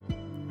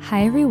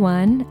Hi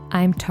everyone,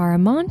 I'm Tara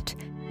Mont,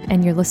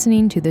 and you're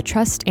listening to the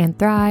Trust and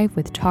Thrive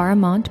with Tara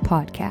Mont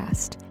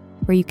podcast,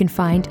 where you can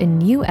find a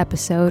new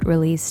episode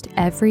released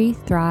every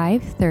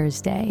Thrive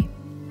Thursday.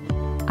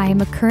 I am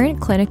a current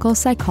clinical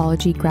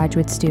psychology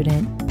graduate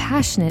student,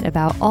 passionate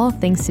about all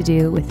things to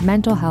do with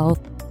mental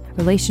health,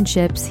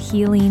 relationships,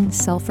 healing,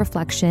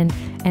 self-reflection,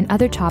 and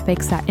other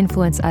topics that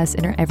influence us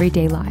in our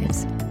everyday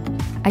lives.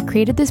 I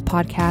created this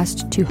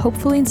podcast to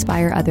hopefully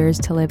inspire others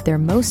to live their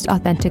most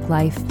authentic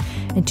life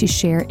and to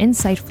share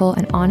insightful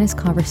and honest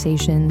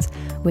conversations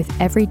with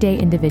everyday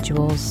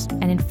individuals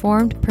and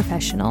informed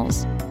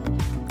professionals.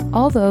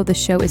 Although the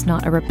show is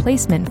not a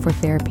replacement for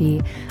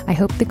therapy, I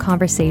hope the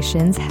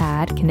conversations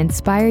had can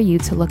inspire you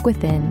to look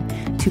within,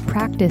 to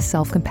practice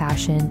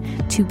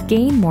self-compassion, to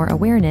gain more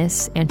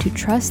awareness, and to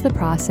trust the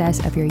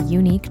process of your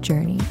unique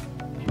journey.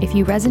 If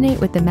you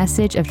resonate with the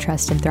message of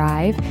Trust and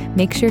Thrive,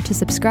 make sure to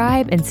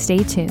subscribe and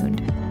stay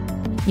tuned.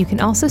 You can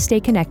also stay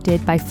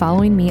connected by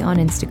following me on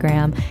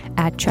Instagram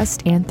at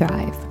Trust and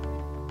Thrive.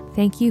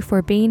 Thank you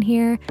for being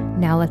here.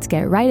 Now let's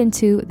get right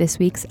into this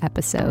week's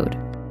episode.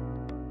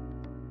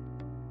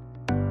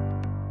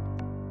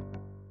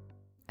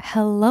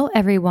 Hello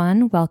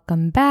everyone,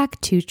 welcome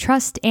back to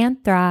Trust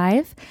and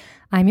Thrive.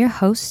 I'm your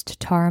host,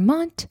 Tara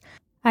Mont.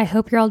 I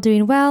hope you're all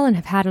doing well and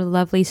have had a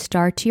lovely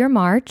start to your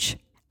March.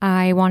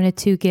 I wanted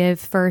to give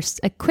first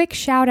a quick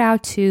shout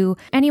out to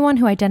anyone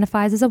who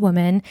identifies as a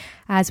woman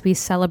as we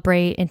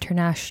celebrate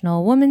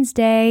International Women's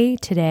Day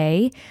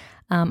today.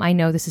 I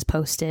know this is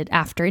posted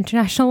after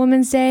International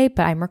Women's Day,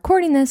 but I'm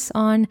recording this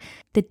on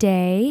the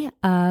day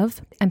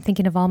of, I'm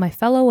thinking of all my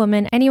fellow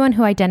women, anyone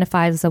who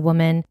identifies as a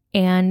woman.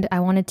 And I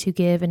wanted to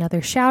give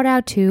another shout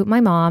out to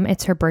my mom.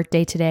 It's her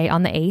birthday today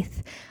on the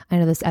 8th. I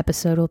know this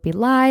episode will be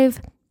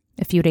live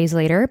a few days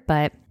later,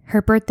 but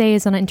her birthday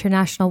is on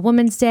International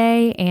Women's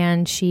Day,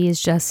 and she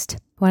is just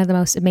one of the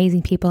most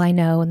amazing people I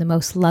know and the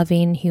most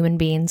loving human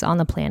beings on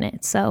the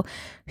planet. So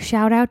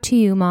shout out to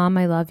you, Mom.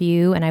 I love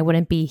you, and I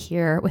wouldn't be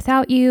here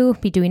without you,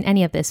 be doing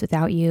any of this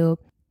without you.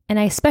 And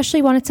I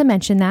especially wanted to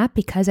mention that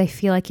because I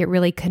feel like it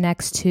really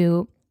connects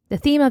to the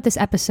theme of this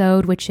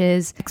episode, which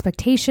is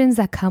expectations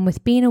that come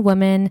with being a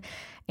woman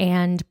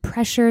and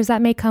pressures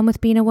that may come with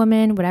being a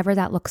woman, whatever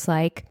that looks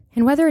like.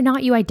 And whether or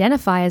not you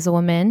identify as a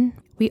woman,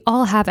 we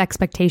all have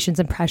expectations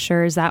and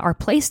pressures that are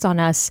placed on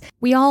us.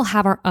 We all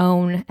have our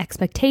own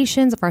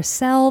expectations of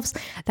ourselves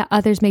that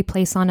others may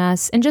place on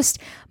us, and just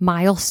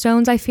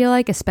milestones, I feel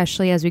like,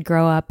 especially as we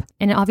grow up.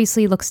 And it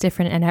obviously looks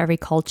different in every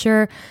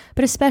culture,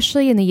 but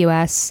especially in the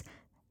US,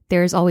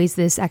 there's always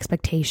this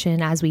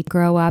expectation as we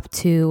grow up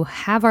to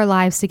have our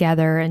lives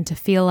together and to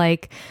feel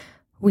like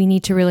we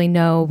need to really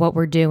know what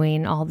we're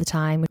doing all the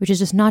time, which is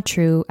just not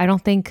true. I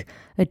don't think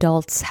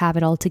adults have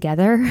it all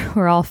together.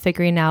 We're all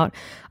figuring out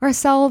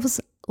ourselves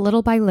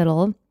little by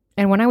little.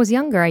 And when I was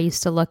younger, I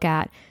used to look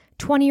at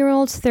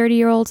 20-year-olds,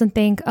 30-year-olds and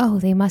think, oh,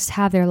 they must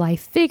have their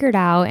life figured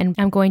out and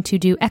I'm going to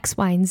do X,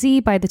 Y, and Z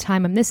by the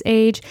time I'm this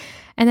age.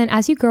 And then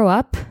as you grow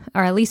up,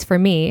 or at least for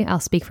me, I'll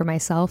speak for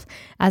myself,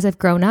 as I've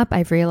grown up,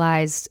 I've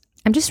realized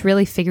I'm just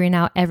really figuring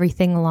out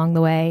everything along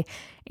the way.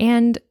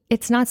 And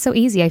it's not so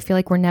easy. I feel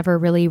like we're never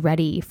really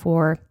ready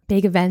for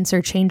big events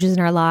or changes in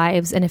our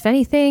lives. And if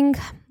anything,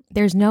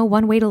 there's no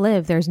one way to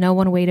live. There's no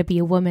one way to be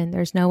a woman.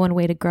 There's no one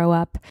way to grow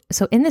up.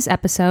 So in this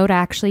episode, I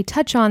actually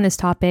touch on this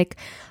topic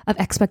of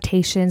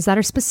expectations that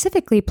are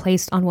specifically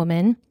placed on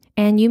women.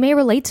 And you may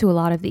relate to a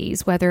lot of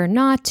these, whether or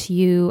not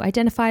you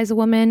identify as a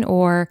woman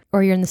or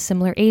you're in the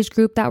similar age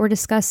group that we're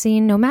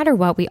discussing. No matter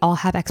what, we all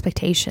have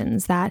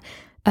expectations that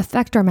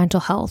affect our mental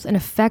health and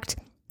affect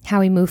how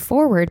we move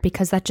forward,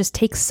 because that just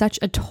takes such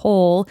a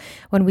toll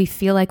when we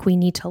feel like we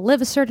need to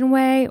live a certain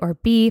way or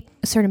be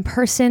a certain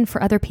person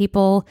for other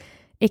people.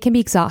 It can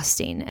be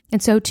exhausting.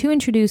 And so to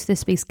introduce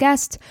this week's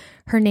guest,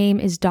 her name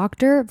is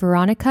Dr.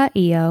 Veronica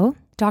Io.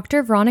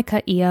 Dr.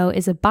 Veronica Io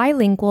is a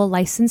bilingual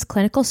licensed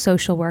clinical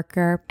social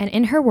worker, and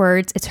in her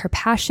words, it's her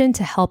passion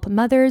to help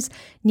mothers,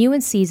 new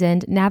and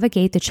seasoned,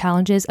 navigate the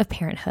challenges of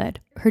parenthood.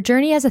 Her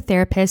journey as a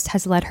therapist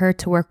has led her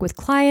to work with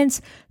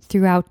clients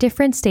throughout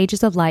different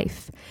stages of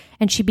life,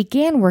 and she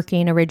began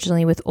working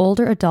originally with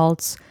older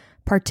adults,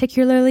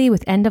 particularly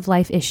with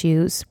end-of-life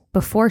issues,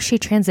 before she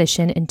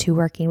transitioned into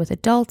working with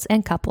adults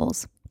and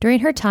couples.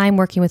 During her time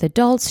working with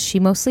adults, she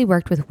mostly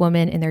worked with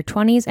women in their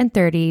 20s and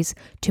 30s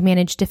to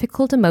manage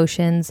difficult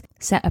emotions,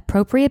 set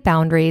appropriate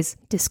boundaries,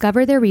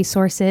 discover their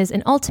resources,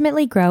 and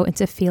ultimately grow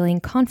into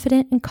feeling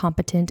confident and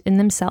competent in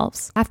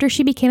themselves. After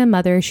she became a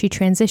mother, she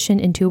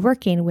transitioned into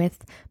working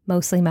with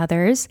mostly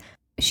mothers.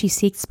 She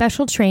seeks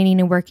special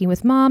training in working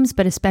with moms,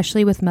 but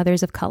especially with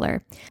mothers of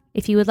color.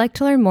 If you would like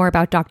to learn more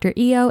about Dr.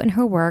 Io and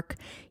her work,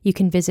 you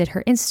can visit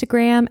her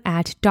Instagram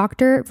at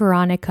Dr.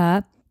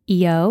 Veronica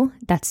Io.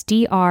 That's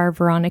Dr.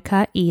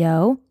 Veronica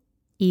Io,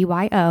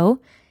 EYO.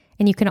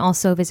 And you can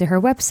also visit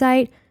her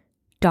website,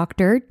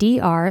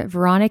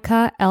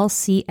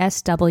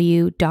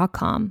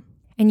 drveronicalcsw.com.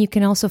 And you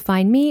can also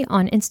find me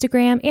on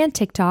Instagram and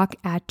TikTok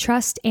at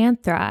Trust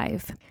and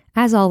Thrive.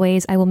 As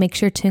always, I will make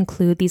sure to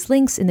include these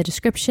links in the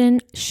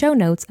description, show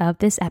notes of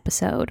this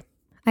episode.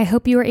 I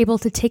hope you were able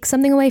to take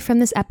something away from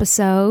this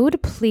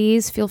episode.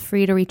 Please feel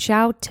free to reach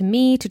out to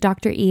me, to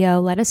Dr. EO,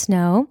 let us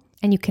know.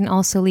 And you can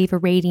also leave a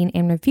rating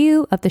and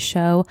review of the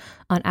show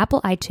on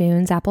Apple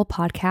iTunes, Apple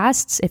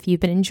Podcasts. If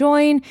you've been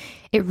enjoying,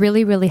 it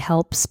really, really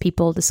helps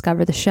people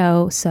discover the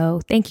show.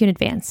 So thank you in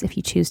advance if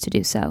you choose to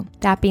do so.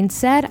 That being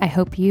said, I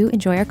hope you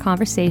enjoy our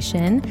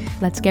conversation.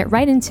 Let's get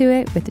right into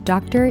it with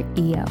Dr.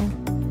 EO.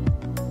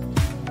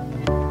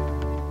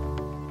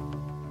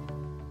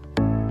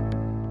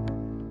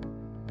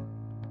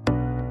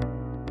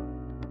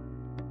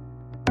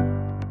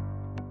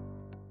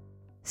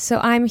 So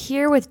I'm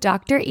here with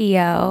Dr.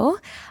 EO.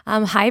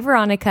 Hi,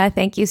 Veronica.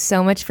 Thank you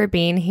so much for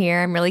being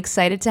here. I'm really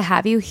excited to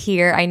have you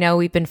here. I know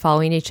we've been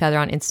following each other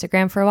on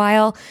Instagram for a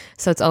while,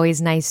 so it's always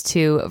nice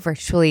to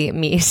virtually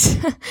meet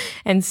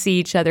and see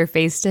each other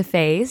face to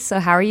face.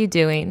 So how are you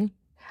doing?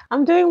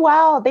 I'm doing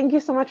well. Thank you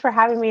so much for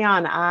having me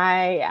on.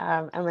 I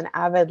am an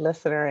avid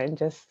listener and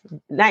just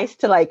nice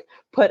to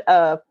put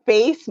a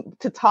face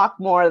to talk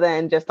more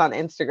than just on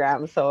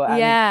Instagram. So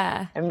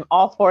I'm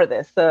all for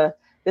this.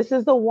 This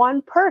is the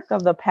one perk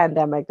of the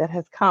pandemic that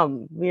has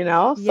come,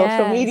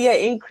 social media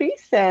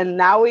increased and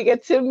now we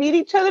get to meet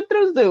each other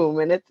through Zoom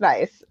and it's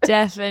nice.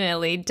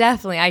 Definitely.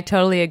 I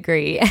totally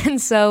agree.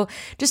 And so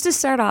just to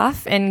start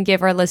off and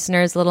give our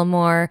listeners a little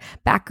more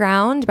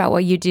background about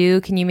what you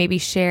do, can you maybe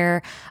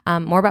share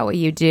more about what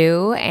you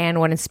do and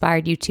what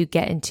inspired you to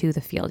get into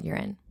the field you're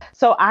in?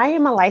 So I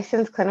am a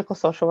licensed clinical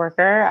social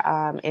worker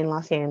in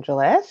Los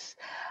Angeles.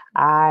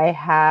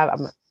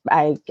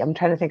 I'm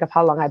trying to think of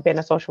how long I've been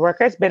a social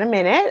worker. It's been a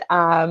minute,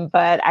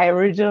 but I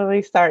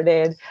originally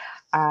started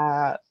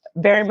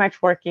very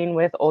much working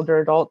with older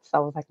adults. That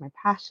was my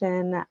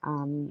passion.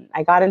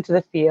 I got into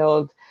the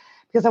field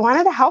because I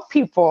wanted to help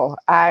people.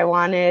 I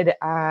wanted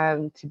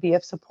to be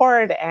of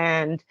support,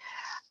 and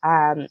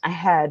I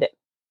had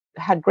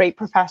great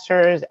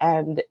professors,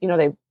 and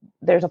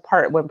there's a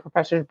part when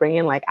professors bring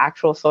in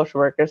actual social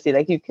workers, see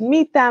you can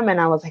meet them, and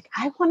I was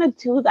I want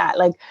to do that.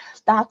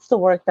 That's the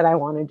work that I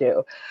want to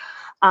do.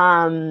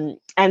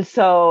 And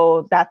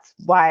so that's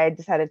why I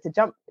decided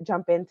to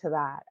jump into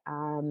that.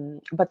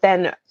 But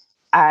then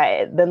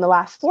the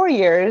last 4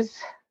 years,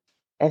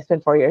 it's been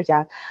 4 years,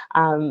 yeah.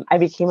 I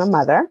became a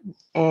mother,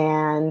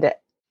 and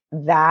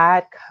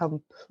that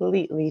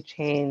completely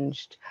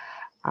changed,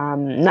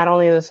 not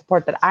only the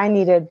support that I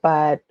needed,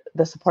 but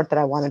the support that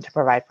I wanted to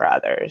provide for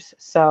others.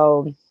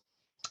 So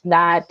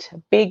that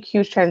big,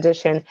 huge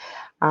transition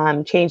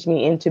changed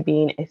me into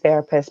being a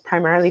therapist,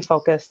 primarily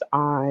focused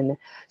on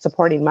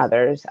supporting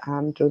mothers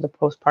through the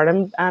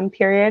postpartum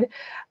period.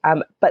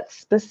 But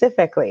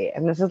specifically,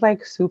 and this is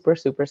super,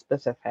 super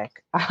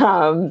specific,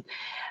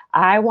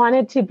 I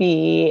wanted to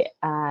be,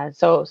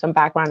 so some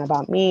background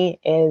about me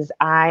is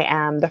I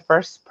am the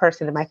first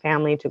person in my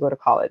family to go to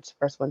college,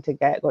 first one to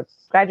go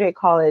graduate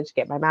college,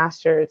 get my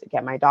master's,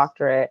 get my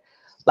doctorate,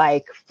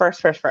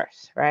 first,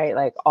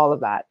 right? All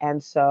of that.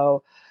 And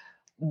so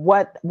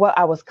what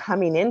I was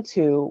coming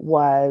into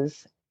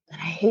was, and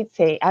I hate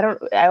saying,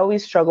 I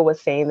always struggle with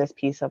saying this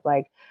piece of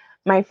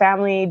my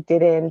family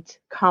didn't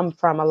come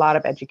from a lot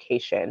of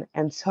education.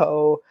 And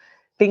so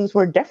things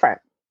were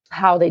different.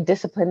 How they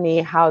disciplined me,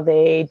 how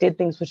they did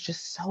things was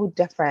just so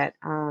different.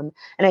 And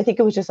I think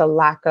it was just a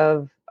lack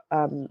of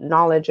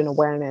knowledge and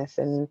awareness,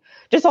 and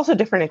just also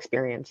different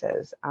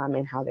experiences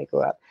in how they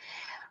grew up.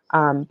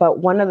 But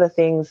one of the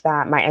things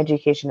that my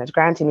education has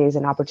granted me is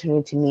an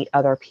opportunity to meet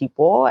other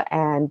people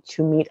and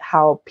to meet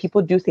how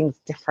people do things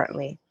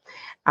differently.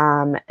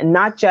 And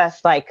not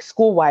just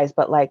school-wise,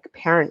 but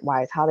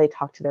parent-wise, how they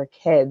talk to their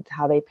kids,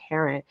 how they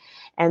parent.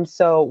 And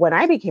so when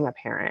I became a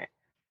parent,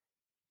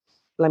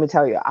 let me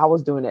tell you, I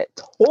was doing it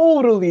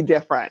totally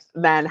different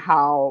than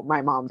how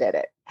my mom did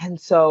it. And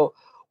so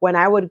when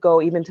I would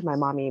go even to my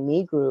mommy and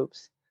me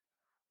groups,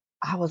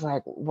 I was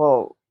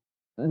well,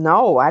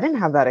 no, I didn't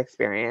have that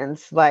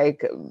experience. My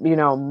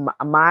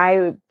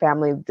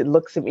family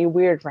looks at me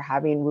weird for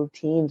having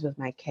routines with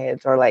my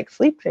kids, or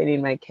sleep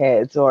training my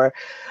kids, or,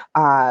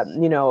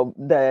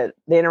 the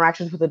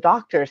interactions with the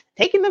doctors,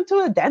 taking them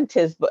to a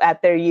dentist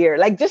at their year,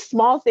 just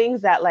small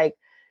things that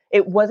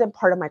it wasn't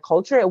part of my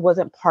culture. It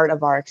wasn't part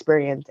of our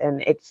experience.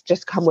 And it's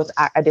just come with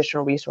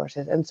additional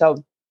resources. And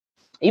so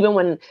even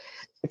when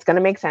it's going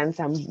to make sense,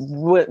 I'm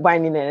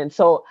winding in. And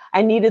so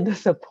I needed the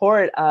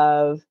support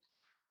of,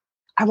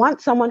 I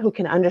want someone who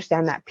can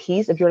understand that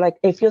piece. If you're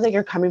it feels like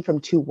you're coming from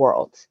two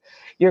worlds,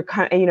 you're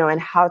and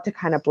how to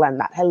kind of blend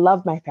that. I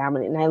love my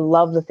family and I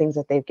love the things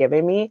that they've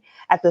given me.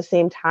 At the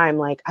same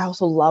time, I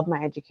also love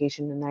my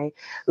education, and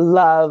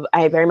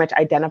I very much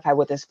identify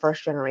with this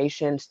first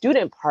generation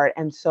student part.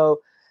 And so,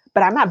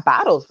 but I'm at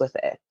battles with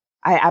it.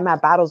 I'm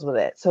at battles with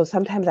it. So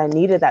sometimes I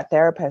needed that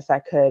therapist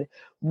that could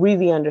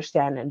really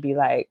understand and be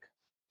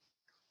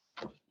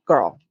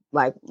girl,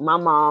 my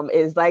mom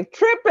is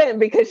tripping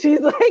because she's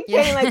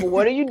saying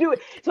what are you doing?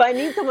 So I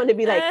need someone to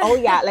be oh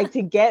yeah,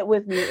 to get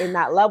with me in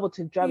that level,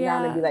 to jump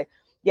down and be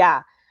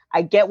yeah,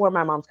 I get where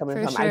my mom's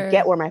coming from. Sure. I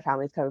get where my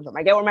family's coming from.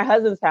 I get where my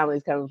husband's family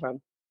is coming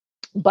from.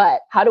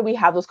 But how do we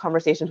have those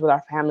conversations with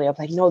our family of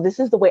like, no, this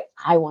is the way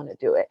I want to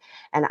do it.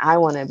 And I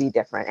want to be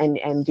different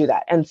and do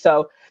that. And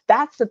so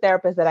that's the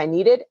therapist that I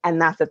needed.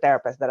 And that's the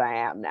therapist that I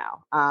am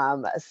now.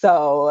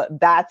 So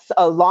that's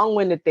a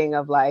long-winded thing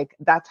of like,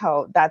 that's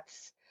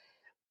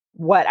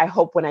what I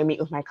hope when I meet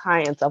with my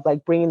clients of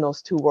like bringing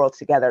those two worlds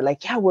together.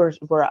 Like, yeah, we're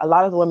a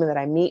lot of the women that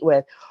I meet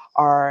with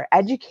are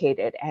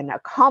educated and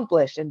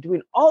accomplished and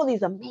doing all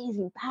these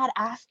amazing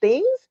badass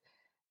things.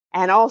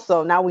 And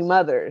also now we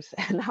mothers,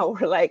 and now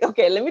we're like,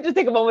 okay, let me just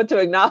take a moment to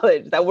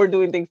acknowledge that we're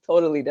doing things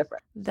totally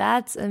different.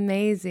 That's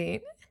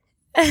amazing.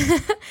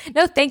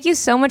 No, thank you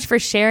so much for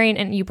sharing.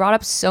 And you brought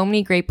up so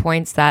many great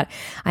points that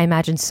I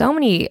imagine so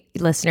many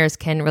listeners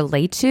can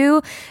relate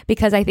to,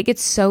 because I think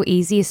it's so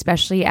easy,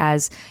 especially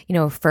as,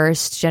 a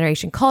first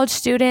generation college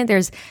student.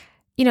 It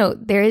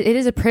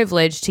is a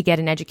privilege to get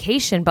an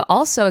education, but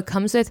also it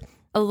comes with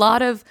a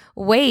lot of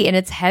weight, and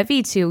it's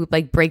heavy to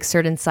like break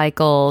certain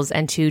cycles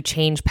and to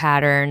change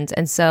patterns.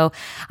 And so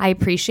I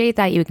appreciate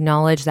that you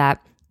acknowledge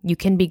that you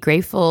can be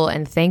grateful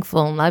and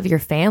thankful and love your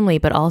family,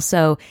 but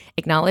also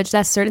acknowledge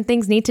that certain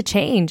things need to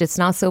change. It's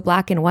not so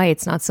black and white.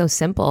 It's not so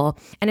simple.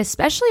 And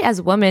especially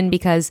as women,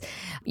 because,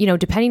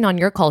 depending on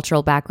your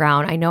cultural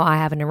background, I know I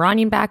have an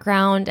Iranian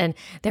background, and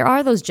there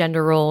are those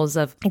gender roles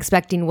of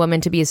expecting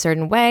women to be a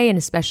certain way. And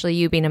especially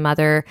you being a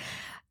mother,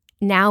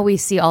 now we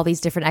see all these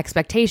different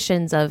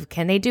expectations of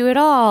can they do it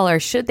all,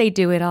 or should they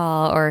do it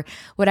all, or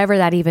whatever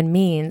that even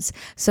means.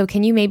 So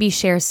can you maybe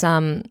share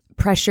some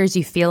pressures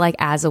you feel like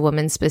as a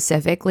woman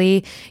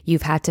specifically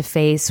you've had to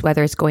face,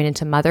 whether it's going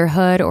into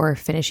motherhood or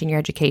finishing your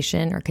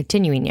education or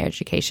continuing your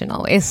education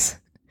always?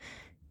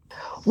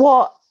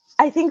 Well,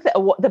 I think that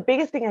the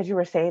biggest thing as you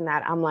were saying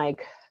that, I'm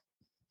like,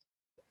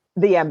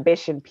 the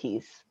ambition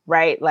piece,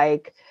 right?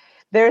 Like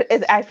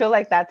I feel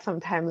like that's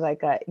sometimes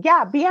like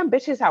be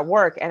ambitious at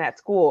work and at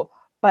school,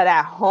 but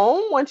at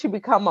home, once you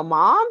become a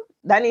mom,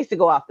 that needs to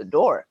go out the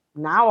door.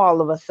 Now,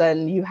 all of a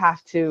sudden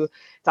it's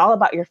all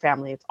about your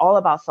family. It's all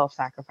about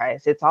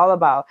self-sacrifice. It's all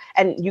about,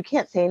 and you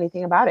can't say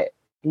anything about it.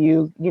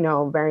 You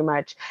know, very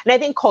much. And I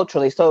think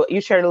culturally, so you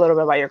shared a little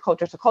bit about your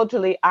culture. So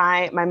culturally,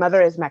 my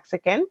mother is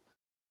Mexican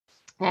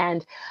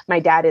and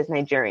my dad is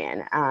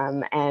Nigerian.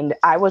 And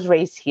I was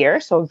raised here,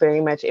 so very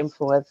much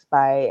influenced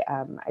by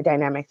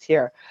dynamics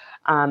here.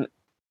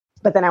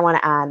 But then I want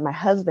to add, my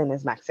husband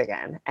is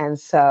Mexican. And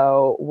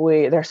so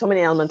there's so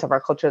many elements of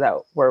our culture that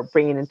we're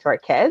bringing into our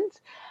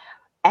kids.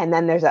 And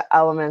then there's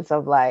elements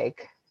of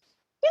like,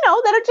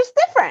 that are just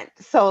different.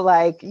 So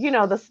like,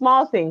 the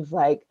small things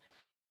like,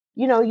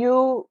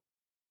 you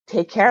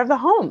take care of the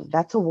home.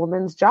 That's a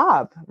woman's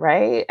job,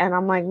 right? And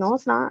I'm like, no,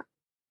 it's not.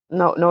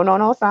 No,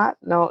 it's not.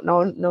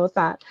 No, it's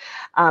not.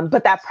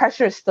 But that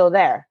pressure is still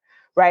there,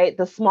 right?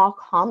 The small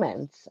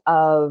comments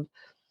of,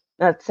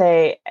 let's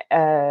say,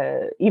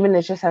 even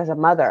it's just as a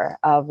mother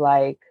of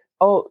like,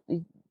 oh,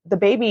 the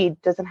baby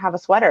doesn't have a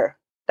sweater.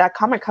 That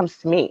comment comes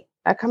to me.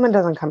 That comment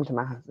doesn't come to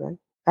my husband.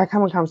 That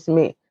comment comes to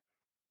me.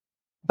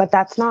 But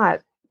that's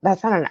not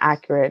an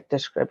accurate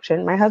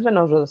description. My husband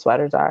knows where the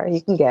sweaters are.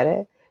 He can get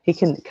it. He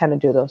can kind of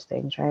do those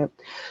things, right?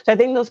 So I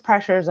think those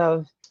pressures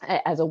of,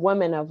 as a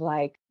woman, of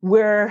like,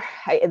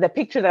 the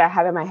picture that I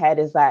have in my head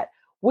is that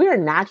we're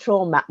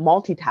natural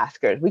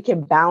multitaskers. We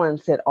can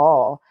balance it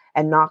all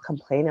and not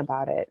complain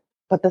about it.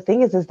 But the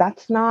thing is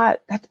that's an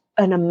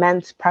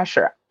immense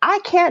pressure. I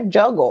can't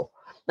juggle.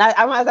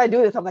 As I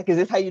do this, I'm like, is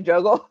this how you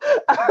juggle?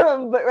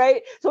 But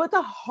right. So it's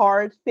a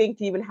hard thing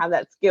to even have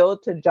that skill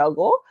to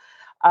juggle,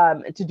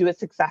 to do it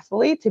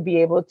successfully, to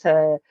be able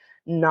to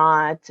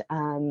not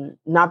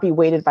be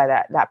weighted by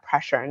that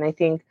pressure. And I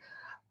think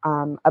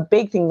a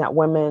big thing that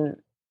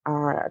women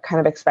are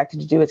kind of expected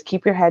to do is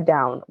keep your head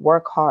down,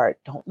 work hard,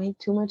 don't make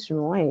too much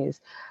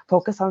noise,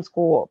 focus on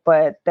school.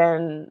 But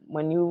then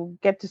when you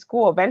get to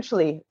school,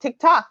 eventually,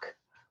 TikTok,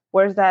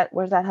 where's that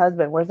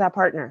husband? Where's that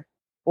partner?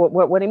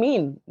 What do you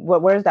mean?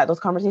 Where's that? Those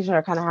conversations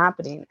are kind of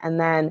happening. And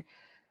then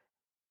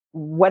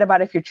what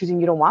about if you're choosing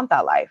you don't want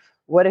that life?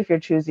 What if you're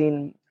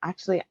choosing,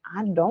 actually,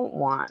 I don't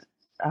want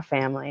a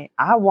family.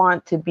 I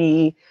want to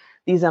be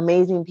these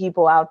amazing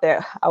people out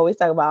there. I always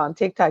talk about on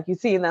TikTok, you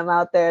see them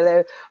out there,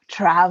 they're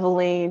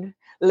traveling,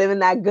 living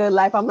that good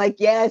life. I'm like,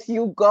 yes,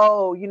 you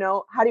go.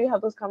 How do you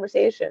have those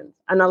conversations?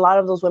 And a lot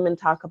of those women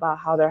talk about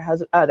how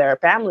their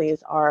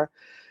families are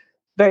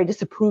very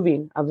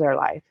disapproving of their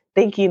life,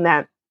 thinking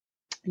that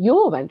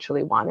you'll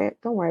eventually want it.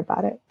 Don't worry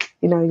about it.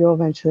 You'll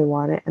eventually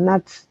want it. And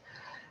that's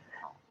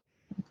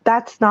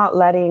not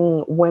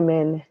letting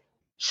women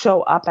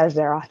show up as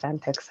their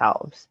authentic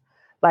selves.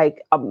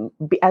 Like,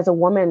 as a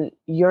woman,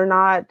 you're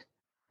not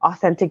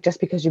authentic just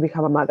because you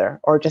become a mother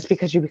or just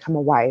because you become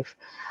a wife.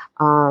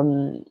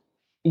 I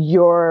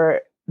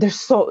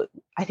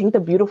think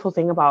the beautiful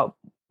thing about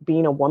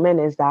being a woman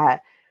is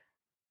that,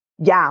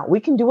 yeah,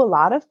 we can do a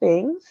lot of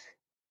things.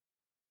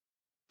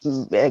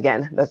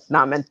 Again, it's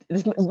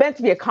meant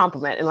to be a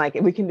compliment. And like,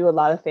 we can do a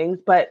lot of things,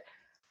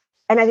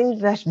 and I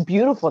think that's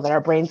beautiful that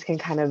our brains can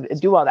kind of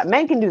do all that.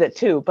 Men can do that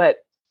too, but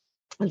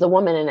as a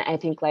woman, and I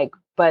think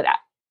but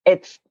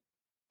it's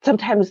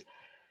sometimes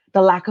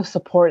the lack of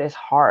support is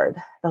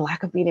hard. The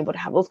lack of being able to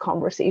have those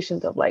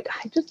conversations of like,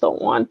 I just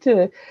don't want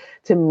to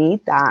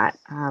meet that,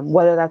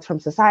 whether that's from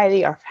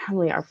society, our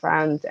family, our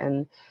friends.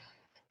 And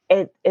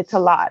it's a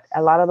lot.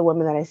 A lot of the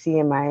women that I see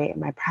in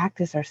my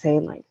practice are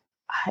saying like,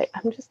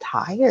 I'm just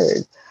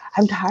tired.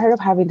 I'm tired of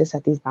having to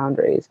set these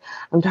boundaries.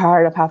 I'm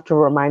tired of having to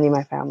reminding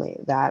my family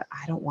that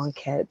I don't want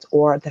kids,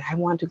 or that I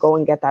want to go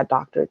and get that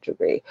doctorate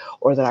degree,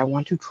 or that I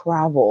want to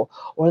travel,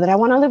 or that I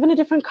want to live in a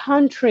different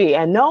country.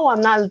 And no,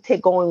 I'm not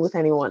going with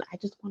anyone. I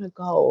just want to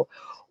go.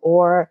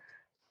 Or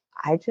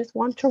I just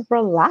want to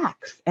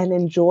relax and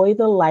enjoy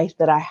the life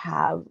that I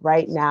have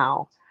right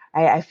now.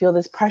 I feel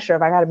this pressure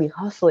if I got to be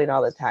hustling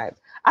all the time.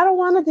 I don't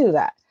want to do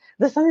that.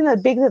 There's something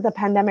that big that the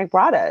pandemic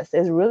brought us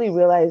is really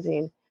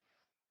realizing,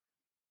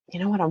 you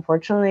know what,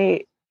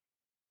 unfortunately,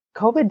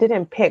 COVID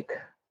didn't pick,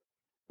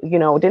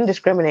 didn't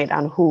discriminate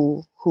on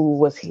who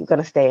was going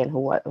to stay and who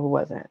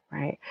wasn't,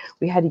 right?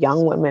 We had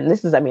young women.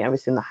 This is,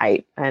 obviously in the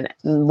height, and it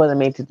wasn't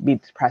made to be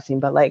depressing,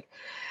 but like,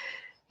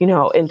 in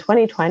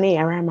 2020,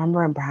 I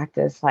remember in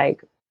practice,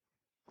 like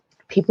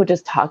people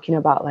just talking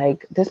about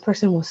like, this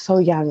person was so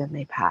young and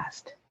they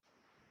passed.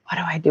 What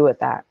do I do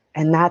with that?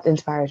 And that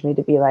inspires me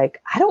to be like,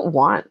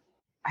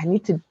 I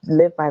need to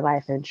live my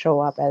life and show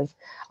up as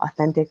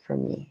authentic for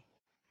me.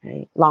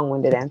 Right?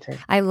 Long-winded answer.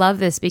 I love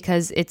this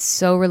because it's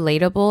so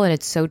relatable and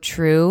it's so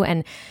true.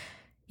 And,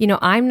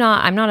 I'm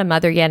not a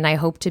mother yet, and I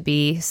hope to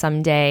be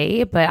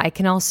someday, but I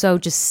can also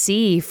just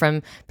see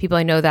from people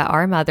I know that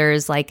are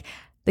mothers, like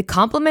the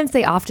compliments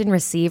they often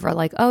receive are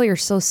like, oh, you're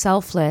so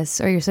selfless,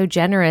 or you're so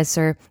generous,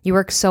 or you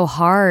work so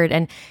hard.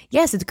 And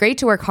yes, it's great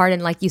to work hard.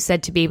 And like you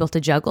said, to be able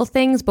to juggle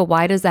things, but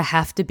why does that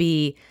have to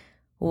be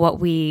what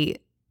we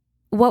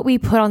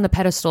put on the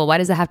pedestal? Why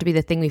does it have to be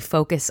the thing we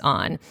focus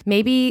on?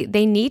 Maybe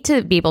they need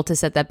to be able to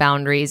set that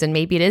boundaries, and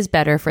maybe it is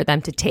better for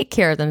them to take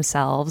care of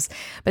themselves.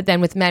 But then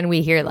with men,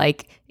 we hear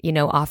like,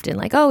 often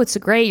like, oh, it's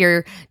great,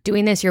 you're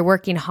doing this, you're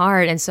working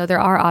hard. And so there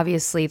are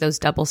obviously those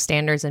double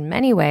standards in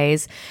many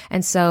ways.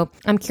 And so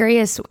I'm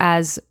curious,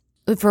 as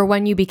for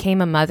when you became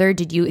a mother,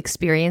 did you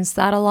experience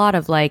that a lot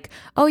of like,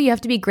 oh, you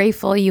have to be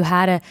grateful you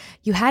had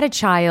a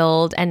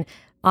child? And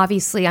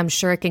obviously I'm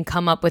sure it can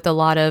come up with a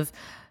lot of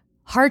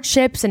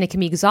hardships, and it can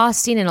be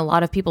exhausting, and a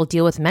lot of people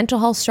deal with mental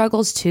health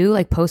struggles too,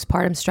 like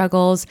postpartum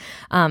struggles.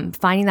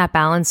 Finding that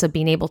balance of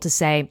being able to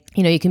say,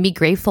 you can be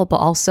grateful, but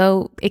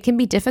also it can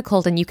be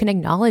difficult, and you can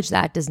acknowledge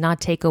that does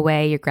not take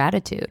away your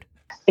gratitude.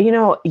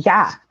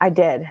 Yeah, I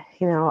did.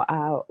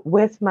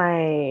 With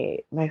my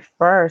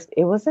first,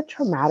 it was a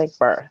traumatic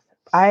birth.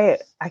 I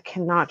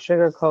cannot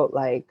sugarcoat,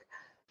 like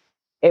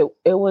it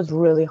was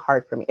really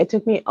hard for me. It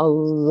took me a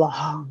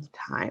long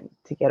time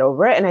to get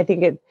over it, and I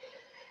think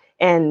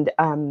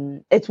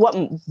it's what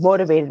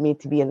motivated me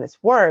to be in this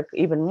work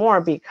even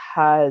more,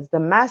 because the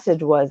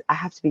message was, I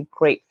have to be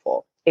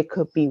grateful. It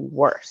could be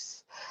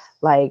worse.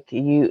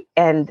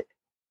 And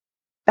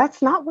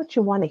that's not what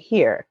you want to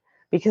hear,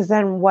 because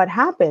then what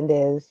happened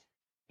is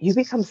you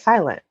become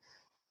silent.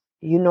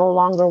 You no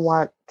longer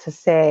want to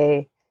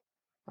say,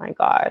 my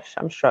gosh,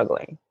 I'm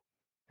struggling,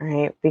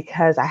 right?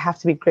 Because I have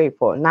to be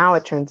grateful. Now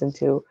it turns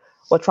into,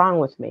 what's wrong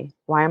with me?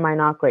 Why am I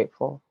not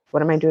grateful?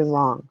 What am I doing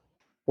wrong?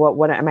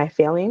 What am I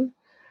failing?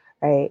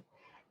 Right.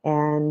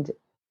 And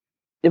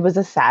it was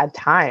a sad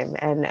time.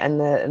 And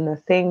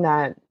the thing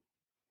that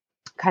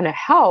kind of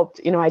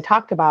helped, I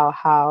talked about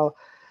how,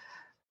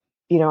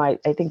 I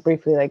think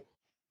briefly, like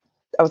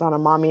I was on a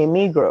mommy and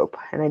me group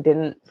and I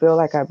didn't feel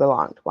like I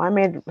belonged. Well, I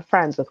made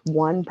friends with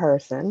one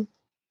person.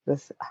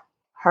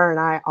 Her and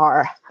I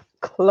are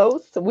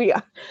close. We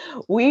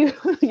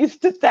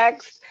used to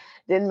text,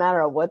 didn't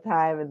matter at what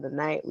time in the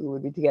night we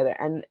would be together.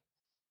 And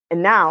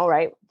now,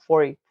 right,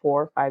 4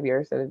 or 5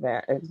 years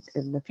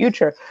in the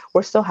future,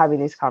 we're still having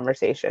these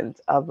conversations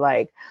of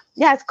like,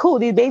 yeah, it's cool.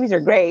 These babies are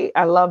great.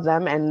 I love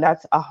them. And I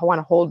want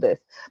to hold this.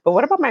 But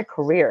what about my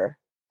career?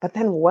 But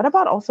then what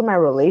about also my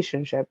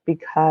relationship?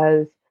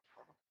 Because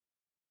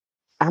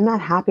I'm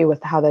not happy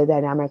with how the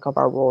dynamic of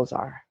our roles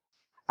are.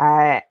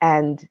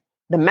 And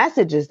the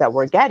messages that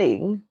we're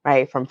getting,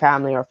 right, from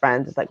family or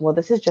friends is like, well,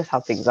 this is just how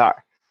things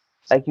are.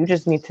 Like, you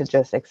just need to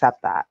just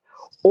accept that.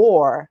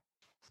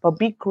 But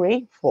be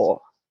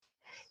grateful.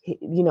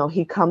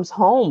 He comes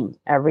home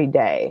every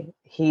day.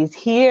 He's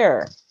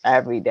here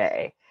every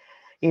day,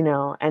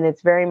 and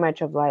it's very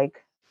much of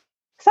like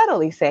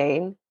subtly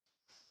saying,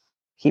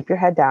 keep your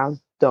head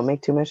down. Don't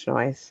make too much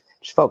noise.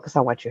 Just focus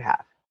on what you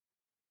have.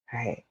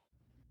 Right.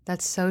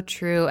 That's so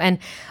true. And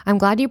I'm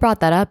glad you brought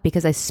that up,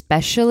 because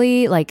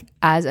especially like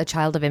as a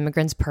child of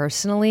immigrants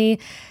personally,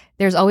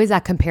 there's always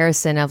that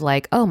comparison of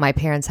like, oh, my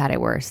parents had it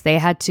worse. They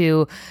had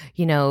to,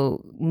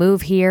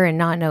 move here and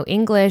not know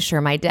English, or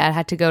my dad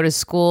had to go to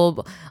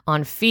school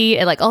on feet,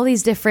 and like all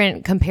these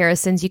different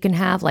comparisons you can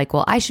have. Like,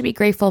 well, I should be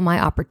grateful. My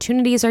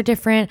opportunities are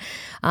different.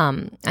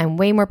 I'm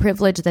way more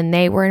privileged than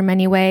they were in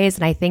many ways.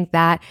 And I think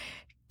that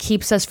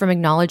keeps us from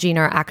acknowledging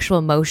our actual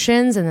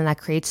emotions. And then that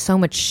creates so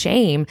much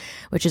shame,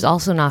 which is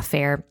also not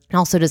fair and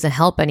also doesn't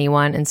help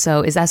anyone. And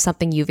so is that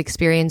something you've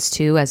experienced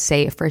too, as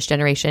say a first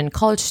generation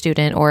college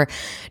student, or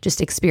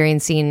just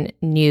experiencing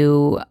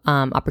new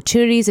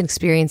opportunities and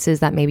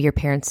experiences that maybe your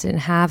parents didn't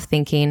have,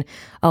 thinking,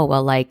 oh,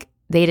 well, like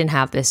they didn't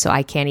have this, so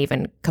I can't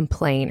even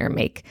complain or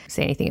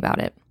say anything about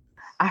it?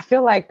 I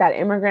feel like that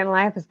immigrant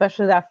life,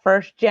 especially that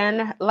first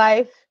gen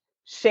life,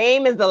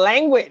 shame is the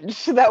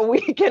language that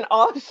we can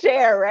all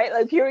share, right?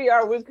 Like here we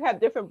are, we have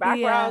different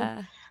backgrounds.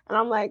 Yeah. And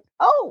I'm like,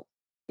 oh,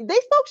 they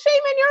spoke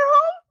shame in your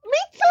home?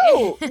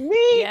 Me too.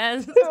 Me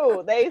yes.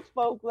 too. They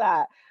spoke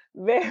that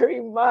very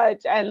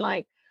much. And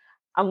like,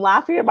 I'm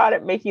laughing about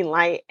it, making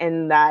light,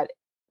 and that,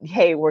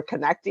 hey, we're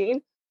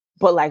connecting.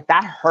 But like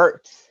that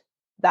hurts.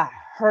 That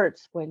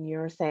hurts when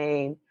you're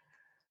saying,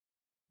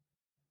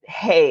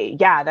 hey,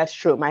 yeah, that's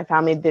true. My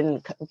family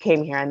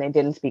came here and they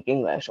didn't speak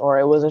English, or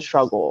it was a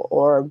struggle,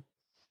 or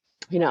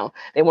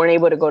they weren't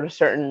able to go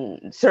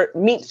to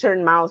meet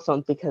certain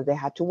milestones because they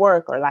had to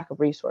work or lack of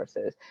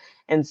resources.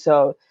 And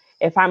so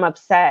if I'm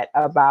upset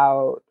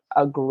about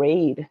a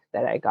grade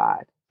that I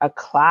got, a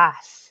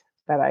class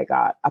that I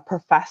got, a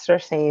professor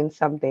saying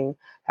something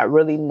that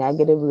really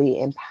negatively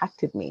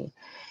impacted me,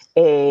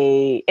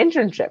 a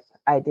internship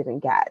I didn't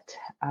get,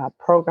 a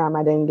program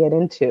I didn't get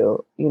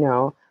into,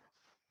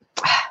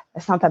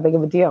 it's not that big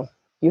of a deal.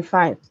 You're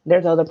fine.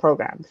 There's other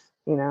programs,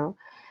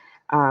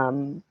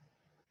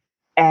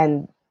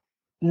 and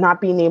not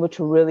being able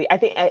to really, I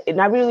think,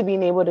 not really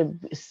being able to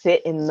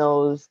sit in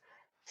those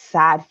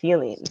sad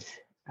feelings,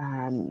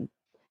 and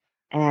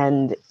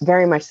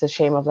very much the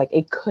shame of like,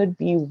 it could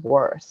be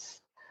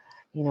worse.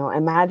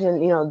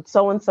 Imagine,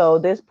 so-and-so,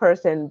 this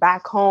person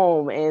back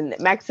home in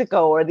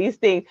Mexico, or these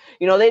things,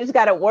 they just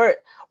got to work.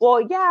 Well,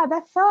 yeah,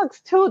 that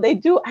sucks too. They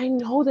do. I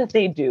know that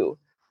they do.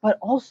 But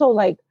also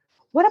like,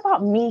 what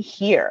about me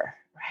here?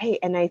 Right.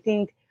 And I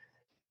think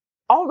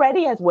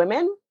already as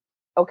women,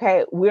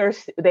 okay, we're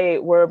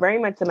very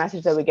much, the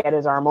message that we get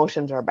is our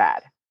emotions are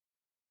bad.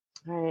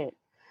 Right.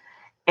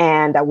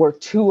 And that we're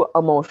too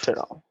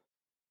emotional.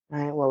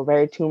 Right. We're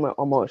very too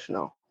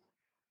emotional,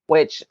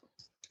 which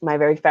my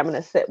very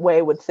feminist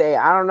way would say,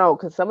 I don't know,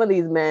 because some of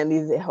these men,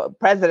 these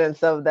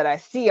presidents that I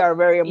see are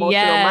very emotional.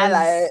 Yes. In my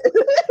life.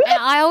 And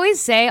I always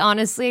say,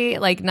 honestly,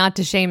 like, not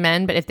to shame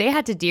men, but if they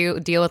had to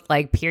deal with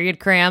like period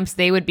cramps,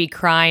 they would be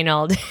crying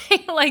all day.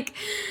 Like,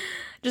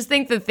 just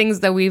think the things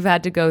that we've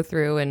had to go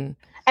through. And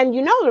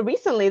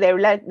recently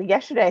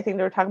yesterday, I think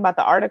they were talking about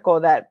the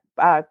article that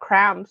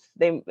cramps,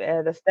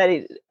 the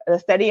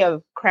study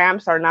of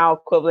cramps are now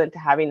equivalent to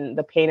having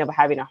the pain of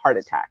having a heart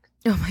attack.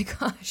 Oh my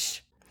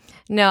gosh.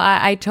 No,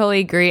 I totally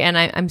agree. And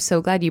I'm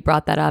so glad you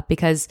brought that up,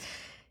 because,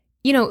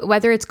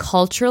 whether it's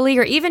culturally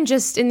or even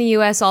just in the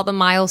US, all the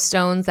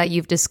milestones that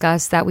you've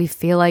discussed that we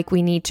feel like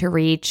we need to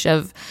reach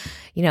of,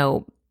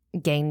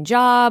 getting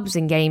jobs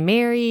and getting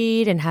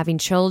married and having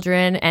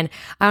children. And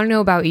I don't know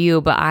about you,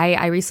 but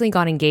I recently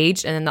got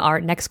engaged. And then our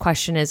next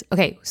question is,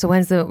 okay, so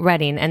when's the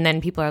wedding? And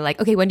then people are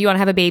like, okay, when do you want to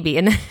have a baby?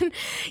 And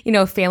then,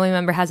 a family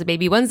member has a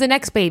baby. When's the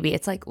next baby?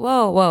 It's like,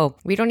 whoa.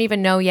 We don't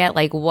even know yet,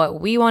 like what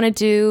we want to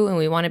do. And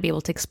we want to be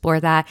able to explore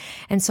that.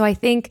 And so I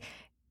think,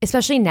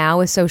 especially now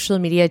with social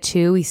media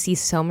too, we see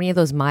so many of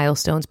those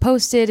milestones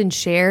posted and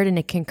shared, and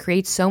it can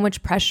create so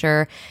much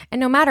pressure. And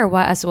no matter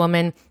what, as a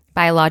woman,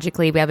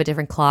 biologically, we have a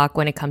different clock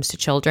when it comes to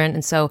children.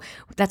 And so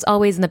that's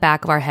always in the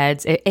back of our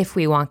heads, if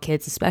we want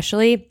kids,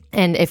 especially,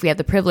 and if we have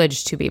the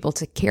privilege to be able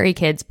to carry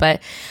kids.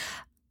 But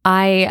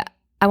I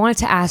wanted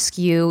to ask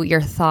you your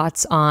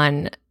thoughts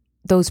on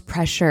those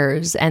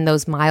pressures and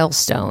those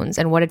milestones,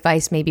 and what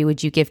advice maybe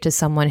would you give to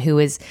someone who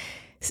is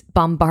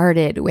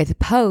bombarded with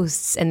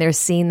posts and they're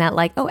seeing that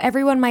like, oh,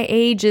 everyone my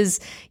age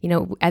is,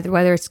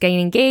 whether it's getting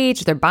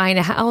engaged, they're buying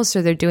a house,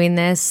 or they're doing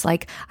this,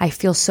 like, I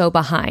feel so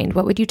behind.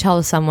 What would you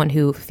tell someone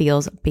who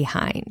feels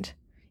behind,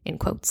 in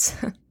quotes?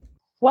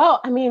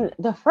 Well, I mean,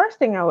 the first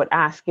thing I would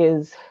ask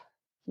is,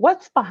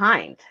 what's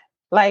behind?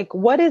 Like,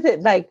 what is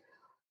it, like,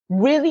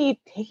 really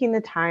taking the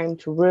time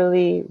to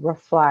really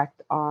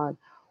reflect on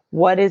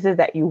what is it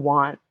that you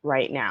want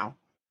right now?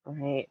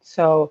 Right.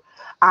 So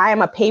I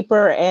am a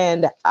paper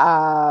and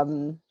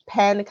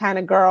pen kind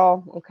of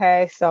girl.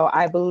 Okay. So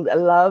I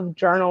love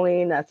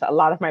journaling. That's a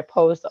lot of my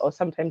posts, or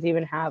sometimes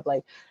even have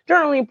like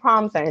journaling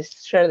prompts. And I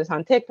share this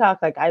on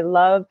TikTok. Like, I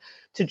love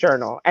to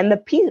journal. And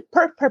the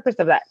purpose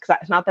of that, because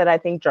it's not that I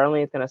think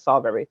journaling is going to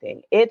solve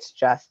everything. It's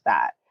just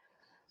that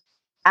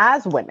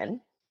as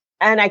women,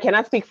 and I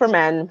cannot speak for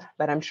men,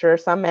 but I'm sure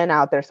some men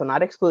out there, so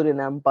not excluding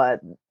them, but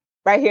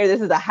right here,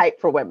 this is a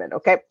hype for women.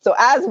 Okay. So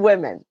as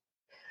women,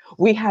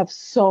 we have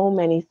so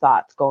many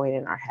thoughts going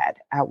in our head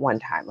at one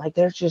time. Like,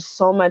 there's just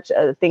so much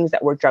things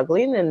that we're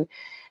juggling.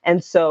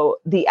 And so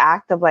the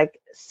act of like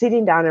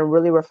sitting down and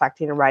really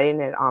reflecting and writing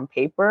it on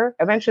paper,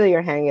 eventually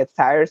your hand gets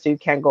tired, so you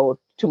can't go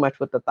too much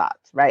with the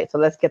thoughts, right? So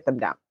let's get them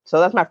down. So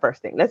that's my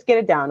first thing. Let's get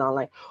it down on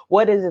like,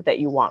 what is it that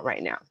you want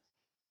right now?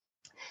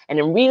 And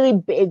in really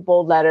big,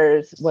 bold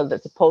letters, whether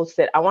it's a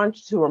Post-it, I want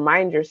you to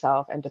remind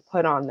yourself and to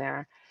put on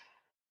there,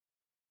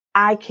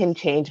 I can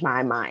change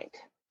my mind.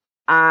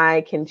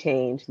 I can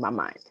change my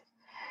mind.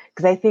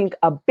 Because I think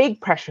a big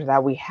pressure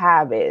that we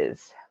have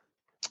is,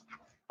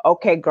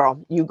 okay,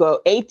 girl, you go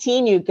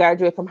 18, you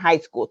graduate from high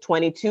school,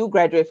 22,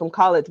 graduate from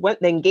college,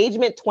 the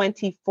engagement,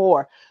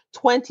 24,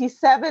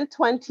 27,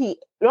 20,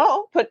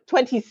 no,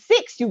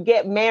 26, you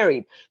get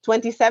married,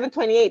 27,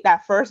 28,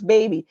 that first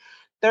baby,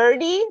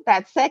 30,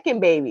 that second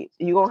baby,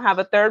 you gonna have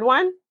a third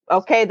one?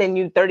 Okay, then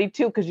you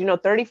 32, because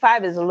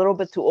 35 is a little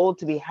bit too old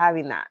to be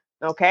having that.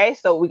 Okay,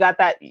 so we got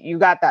that, you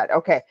got that.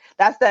 Okay,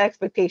 that's the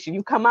expectation.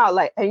 You come out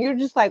like, and you're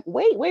just like,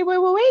 wait.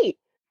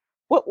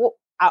 What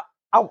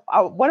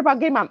what about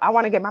getting I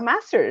want to get my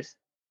master's.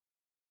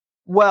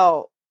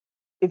 Well,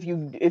 if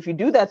you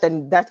do that,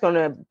 then that's going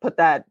to put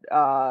that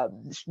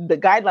the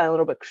guideline a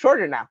little bit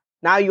shorter now.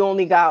 Now you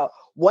only got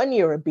 1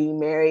 year of being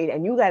married,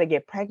 and you got to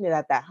get pregnant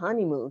at that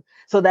honeymoon,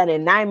 so that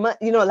in 9 months,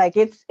 like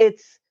it's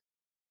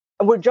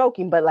we're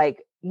joking, but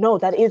like, no,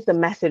 that is the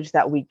message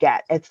that we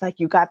get. It's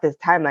like, you got this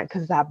timeline,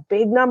 because that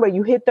big number,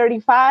 you hit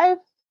 35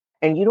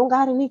 and you don't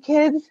got any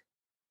kids,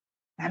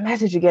 that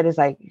message you get is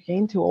like, you're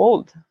getting too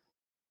old.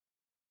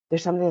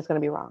 There's something that's going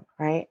to be wrong,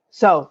 right?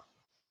 So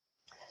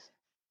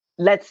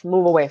let's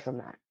move away from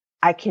that.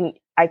 I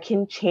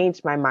can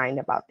change my mind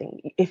about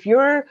things. If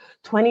you're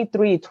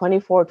 23,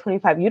 24,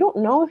 25, you don't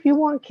know if you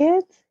want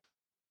kids,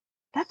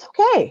 that's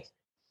okay.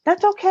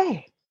 That's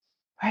okay,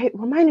 right?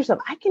 Remind yourself,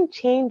 I can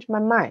change my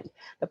mind.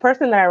 The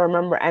person that I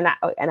remember, I'm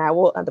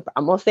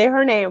gonna say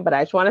her name, but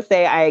I just want to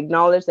say, I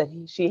acknowledge that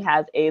she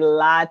has a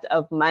lot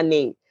of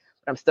money,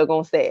 but I'm still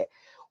gonna say it.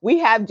 We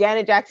have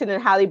Janet Jackson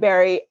and Halle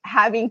Berry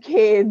having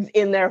kids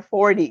in their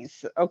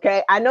 40s.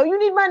 Okay. I know you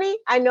need money.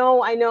 I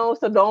know.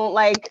 So don't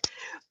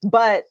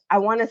but I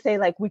want to say,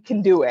 like, we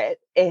can do it.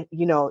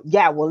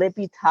 Yeah. Will it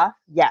be tough?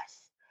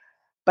 Yes.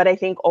 But I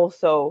think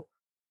also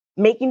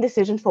making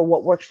decisions for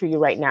what works for you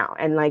right now,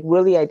 and like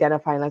really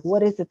identifying, like,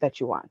 what is it that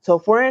you want? So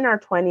if we're in our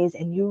 20s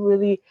and you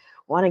really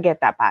want to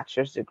get that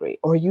bachelor's degree,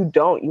 or you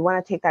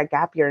want to take that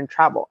gap year and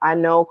travel. I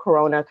know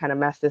Corona kind of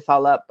messed this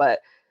all up, but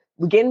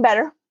we're getting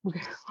better. We're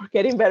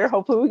getting better.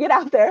 Hopefully we get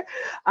out there.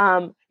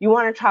 You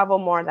want to travel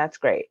more, that's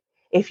great.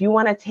 If you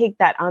want to take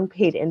that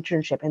unpaid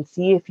internship and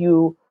see if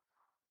you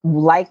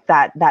like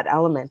that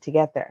element to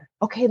get there,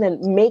 okay,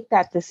 then make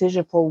that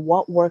decision for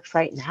what works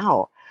right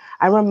now.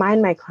 I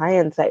remind my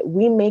clients that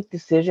we make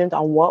decisions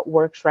on what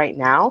works right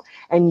now,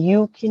 and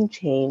you can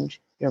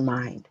change your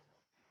mind.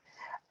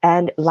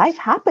 And life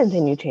happens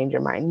and you change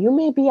your mind. You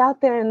may be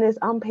out there in this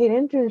unpaid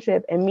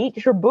internship and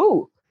meet your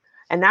boo,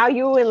 and now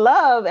you in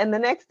love, and the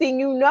next thing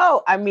you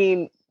know, I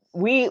mean,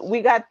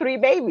 we got 3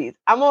 babies.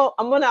 I'm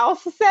gonna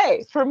also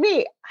say, for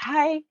me,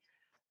 I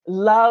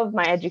love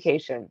my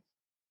education.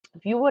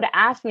 If you would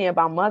ask me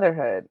about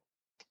motherhood,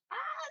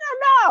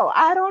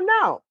 I don't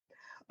know.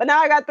 But now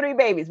I got 3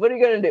 babies. What are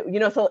you gonna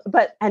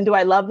do? And do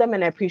I love them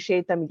and I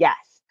appreciate them? Yes.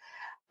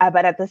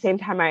 But at the same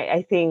time,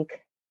 I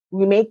think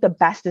we make the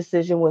best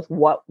decision with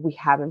what we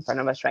have in front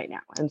of us right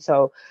now. And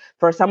so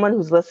for someone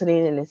who's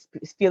listening and is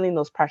feeling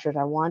those pressures,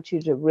 I want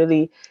you to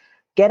really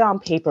get on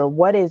paper,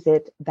 what is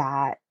it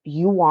that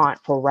you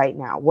want for right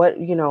now?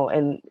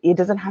 And it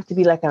doesn't have to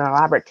be like an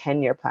elaborate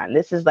 10-year plan.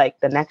 This is like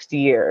the next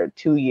year,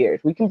 2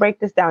 years. We can break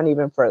this down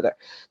even further.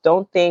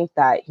 Don't think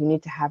that you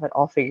need to have it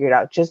all figured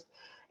out.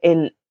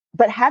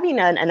 But having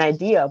an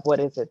idea of what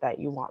is it that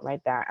you want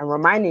right there, and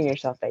reminding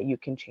yourself that you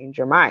can change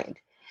your mind.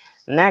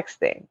 Next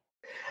thing,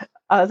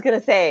 I was going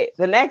to say,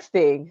 the next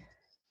thing,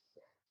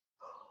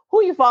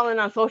 who you following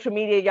on social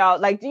media, y'all?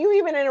 Like, do you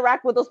even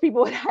interact with those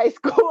people in high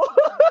school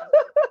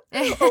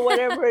or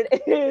whatever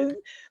it is?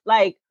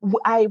 Like,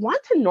 I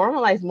want to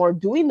normalize more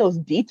doing those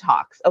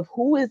detox of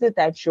who is it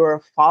that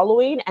you're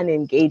following and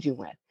engaging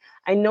with.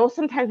 I know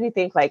sometimes we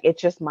think like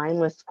it's just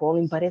mindless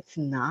scrolling, but it's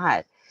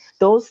not.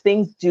 Those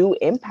things do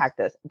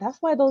impact us.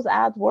 That's why those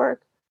ads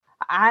work.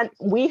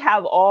 We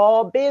have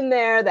all been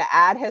there. The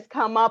ad has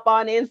come up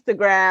on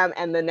Instagram,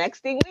 and the next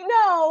thing we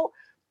know,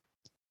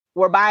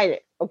 we're buying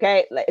it.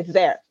 Okay, it's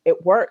there.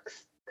 It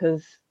works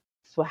because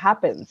it's what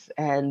happens.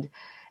 And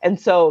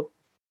so,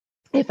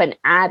 if an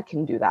ad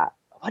can do that,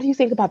 what do you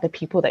think about the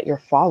people that you're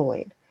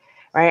following?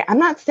 Right? I'm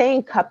not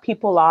saying cut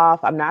people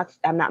off. I'm not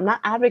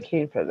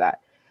advocating for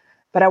that.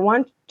 But I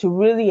want to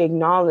really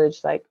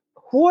acknowledge, like,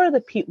 who are the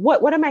people?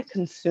 What am I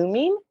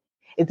consuming?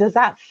 Does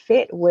that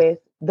fit with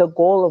the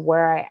goal of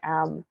where I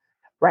am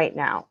right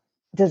now?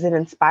 Does it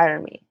inspire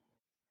me?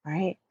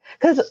 Right?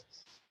 Because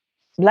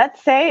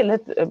let's say,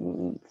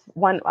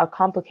 a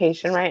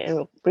complication, right? And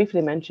we'll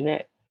briefly mention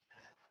it.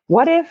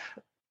 What if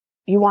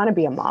you want to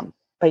be a mom,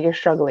 but you're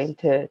struggling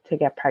to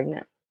get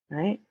pregnant,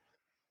 right?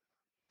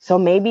 So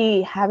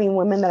maybe having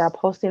women that are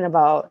posting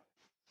about,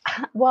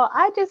 well,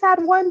 I just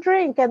had 1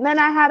 drink and then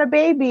I had a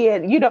baby,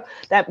 and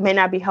that may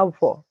not be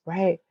helpful,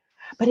 right?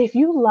 But if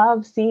you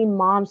love seeing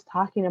moms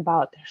talking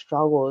about their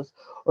struggles,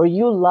 or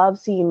you love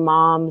seeing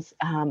moms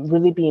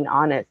really being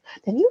honest,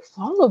 then you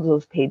follow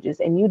those pages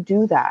and you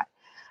do that.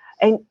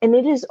 And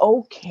it is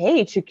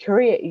okay to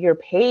curate your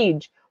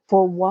page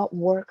for what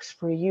works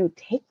for you.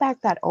 Take back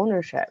that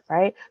ownership,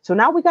 right? So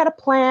now we got a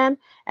plan,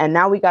 and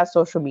now we got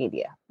social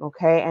media,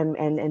 okay,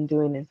 and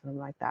doing it something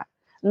like that.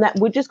 And that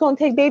we're just gonna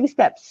take baby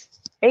steps,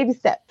 baby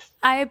steps.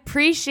 I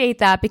appreciate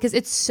that because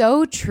it's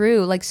so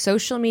true. Like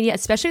social media,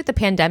 especially with the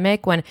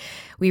pandemic when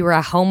we were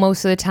at home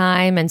most of the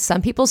time, and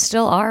some people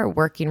still are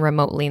working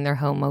remotely in their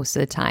home most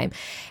of the time,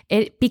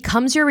 it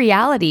becomes your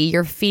reality.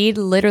 Your feed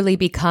literally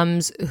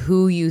becomes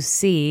who you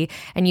see,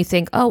 and you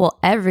think, oh, well,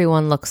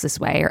 everyone looks this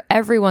way or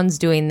everyone's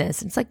doing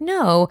this. It's like,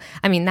 no.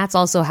 I mean, that's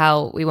also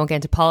how, we won't get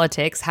into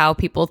politics, how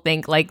people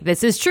think like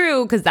this is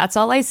true because that's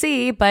all I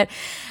see. But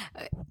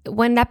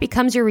when that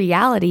becomes your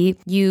reality,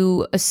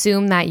 you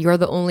assume that you're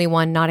the only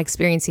one not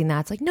experiencing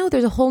that. It's like, no,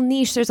 there's a whole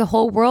niche. There's a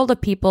whole world of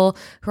people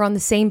who are on the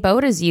same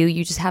boat as you.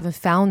 You just haven't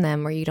found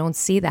them or you don't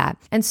see that.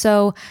 And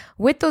so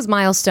with those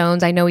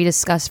milestones, I know we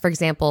discussed, for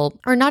example,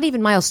 or not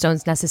even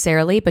milestones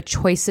necessarily, but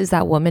choices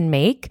that women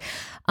make.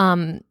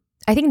 I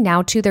think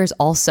now too, there's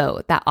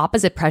also that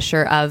opposite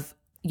pressure of,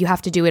 you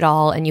have to do it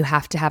all and you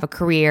have to have a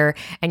career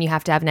and you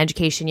have to have an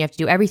education. You have to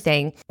do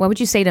everything. What would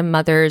you say to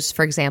mothers,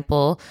 for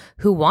example,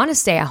 who want to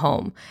stay at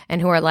home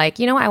and who are like,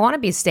 I want to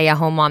be a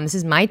stay-at-home mom. This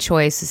is my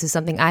choice. This is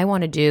something I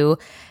want to do.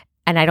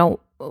 And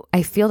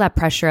I feel that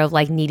pressure of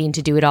like needing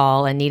to do it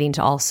all and needing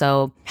to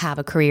also have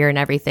a career and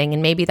everything.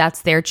 And maybe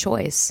that's their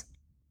choice.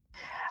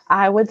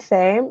 I would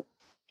say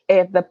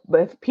if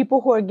people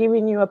who are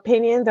giving you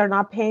opinions are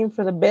not paying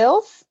for the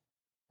bills,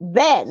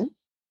 then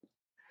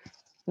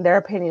their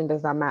opinion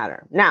does not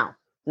matter. Now,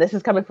 this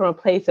is coming from a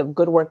place of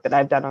good work that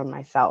I've done on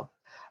myself,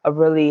 of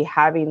really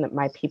having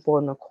my people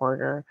in the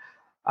corner,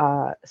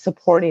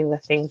 supporting the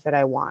things that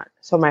I want.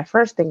 So my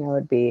first thing I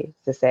would be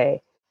to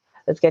say,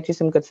 let's get you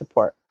some good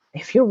support.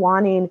 If you're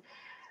wanting,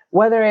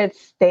 whether it's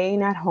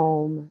staying at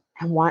home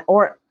and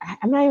or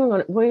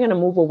we're going to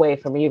move away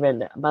from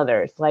even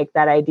mothers, like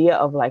that idea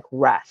of like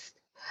rest.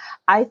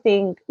 I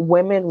think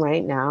women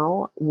right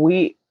now,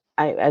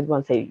 I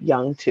want to say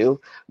young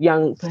too. We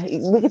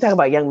can talk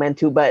about young men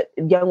too, but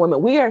young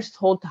women, we are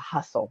told to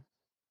hustle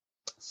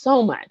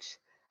so much.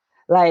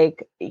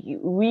 Like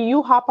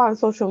you hop on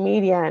social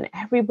media and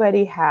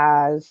everybody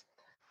has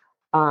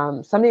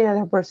something that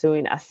they're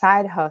pursuing, a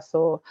side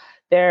hustle.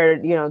 They're,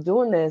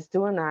 doing this,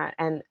 doing that.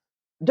 And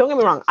don't get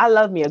me wrong, I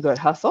love me a good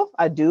hustle.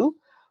 I do.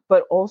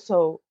 But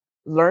also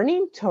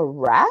learning to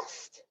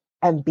rest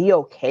and be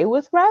okay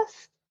with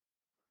rest.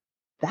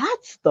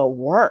 That's the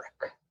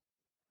work.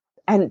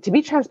 And to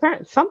be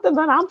transparent, something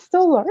that I'm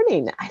still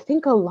learning. I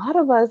think a lot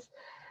of us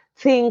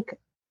think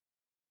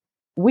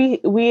we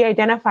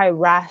identify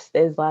rest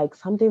as like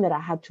something that I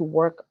had to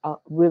work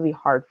really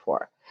hard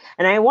for.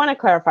 And I want to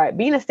clarify,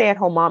 being a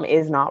stay-at-home mom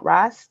is not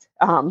rest,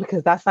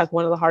 because that's like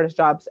one of the hardest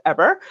jobs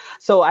ever.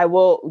 So I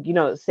will,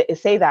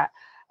 say that.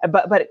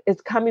 But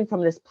it's coming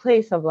from this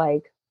place of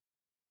like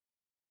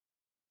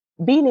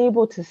being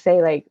able to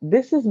say like,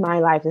 this is my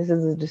life. This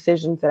is the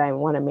decisions that I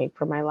want to make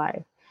for my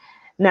life.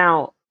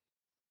 Now,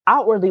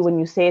 outwardly, when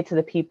you say it to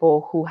the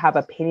people who have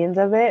opinions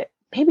of it,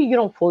 maybe you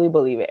don't fully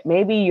believe it.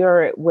 Maybe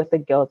you're with the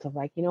guilt of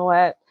like, you know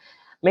what?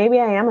 Maybe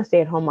I am a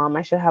stay-at-home mom.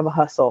 I should have a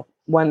hustle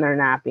when they're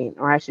napping,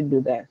 or I should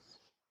do this.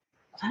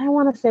 But I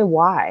want to say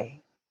why.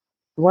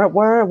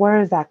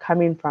 Where is that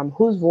coming from?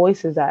 Whose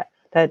voice is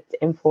that's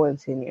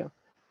influencing you,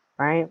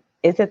 right?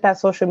 Is it that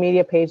social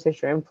media page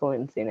that you're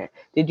influencing it?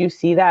 Did you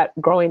see that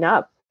growing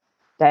up,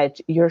 that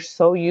you're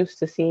so used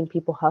to seeing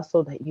people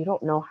hustle that you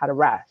don't know how to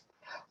rest?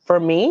 For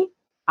me,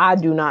 I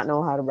do not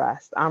know how to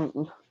rest. And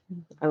look,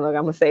 I'm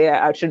gonna say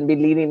I shouldn't be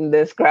leading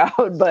this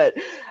crowd, but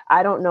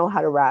I don't know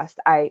how to rest.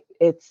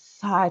 It's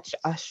such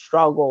a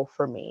struggle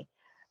for me.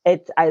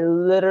 I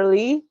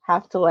literally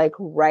have to like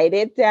write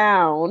it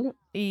down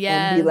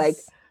and be like,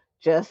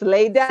 just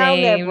lay down.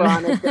 Same. There,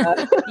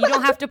 Veronica. You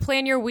don't have to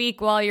plan your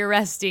week while you're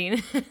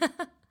resting.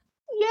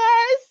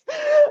 Yes.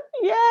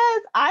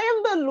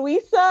 I am the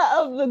Luisa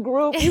of the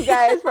group, you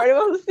guys. For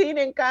anyone who's seen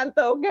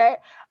Encanto, okay?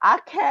 I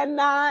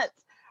cannot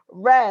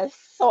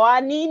rest. So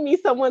I need me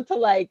someone to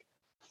like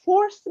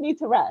force me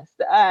to rest.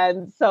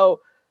 And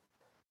so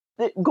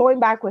going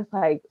back with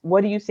like,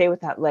 what do you say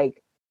with that?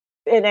 Like,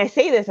 and I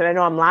say this and I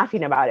know I'm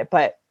laughing about it,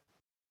 but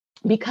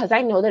because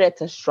I know that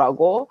it's a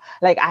struggle,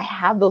 like I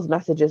have those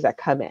messages that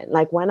come in,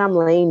 like when I'm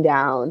laying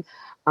down,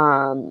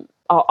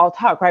 I'll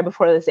talk right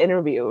before this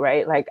interview,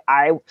 right? Like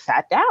I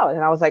sat down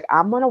and I was like,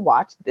 I'm going to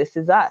watch This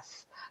Is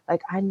Us.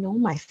 Like, I know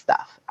my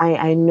stuff.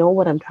 I know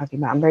what I'm talking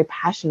about. I'm very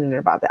passionate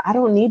about that. I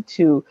don't need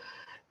to,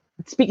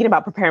 speaking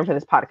about preparing for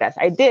this podcast,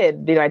 I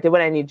did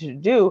what I needed to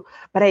do,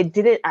 but I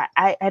didn't,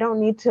 I don't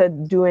need to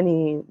do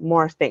any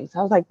more things.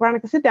 I was like,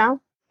 Veronica, sit down.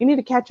 You need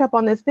to catch up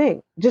on this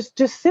thing. Just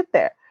sit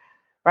there.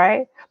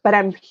 Right. But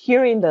I'm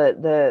hearing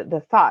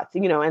the thoughts,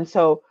 and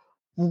so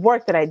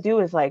work that I do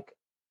is like,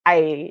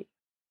 I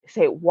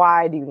say,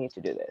 why do you need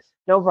to do this?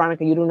 No,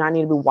 Veronica, you do not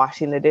need to be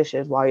washing the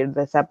dishes while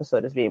this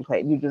episode is being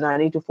played. You do not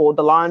need to fold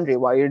the laundry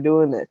while you're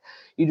doing this.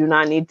 You do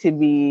not need to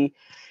be,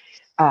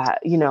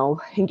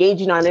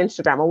 engaging on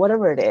Instagram or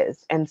whatever it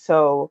is. And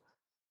so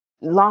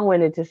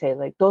long-winded to say,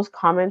 like, those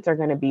comments are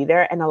going to be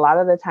there, and a lot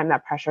of the time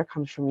that pressure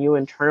comes from you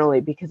internally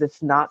because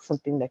it's not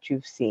something that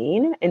you've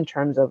seen in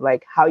terms of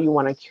like how you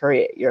want to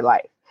curate your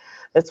life.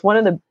 That's one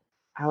of the,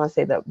 I want to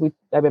say that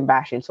I've been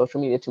bashing social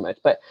media too much,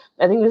 but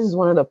I think this is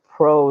one of the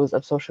pros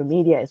of social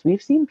media is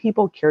we've seen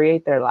people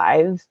curate their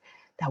lives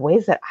that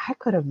ways that I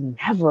could have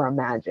never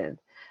imagined.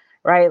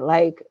 Right?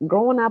 Like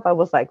growing up, I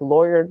was like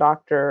lawyer,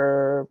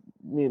 doctor,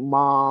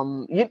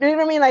 mom. You know what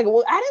I mean? Like,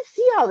 well, I didn't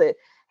see all this,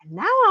 and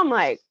now I'm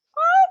like,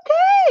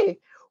 okay,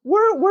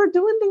 we're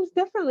doing things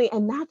differently,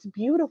 and that's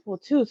beautiful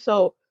too.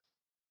 So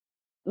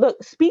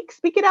look, speak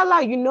it out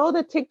loud. You know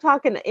the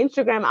TikTok and the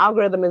Instagram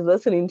algorithm is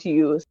listening to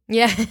you.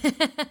 Yeah. People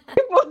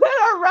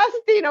that are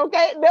resting,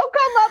 okay, they'll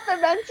come up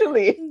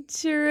eventually.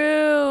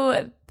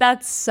 True.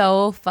 That's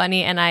so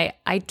funny. And I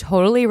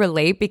totally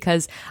relate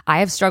because I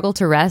have struggled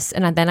to rest.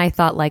 And then I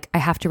thought like I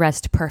have to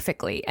rest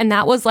perfectly. And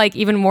that was like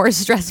even more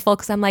stressful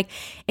because I'm like,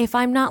 if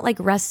I'm not like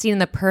resting in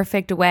the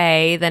perfect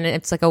way, then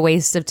it's like a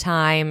waste of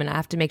time. And I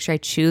have to make sure I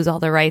choose all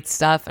the right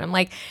stuff. And I'm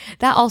like,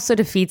 that also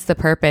defeats the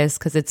purpose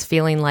because it's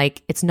feeling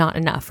like it's not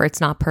enough or it's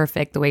not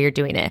perfect the way you're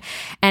doing it.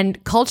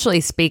 And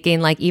culturally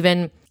speaking, like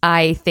even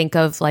I think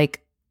of like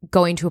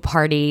going to a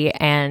party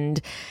and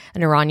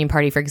an Iranian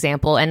party, for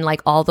example, and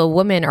like all the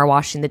women are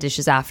washing the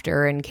dishes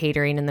after and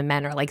catering and the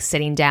men are like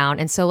sitting down.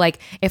 And so like,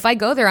 if I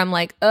go there, I'm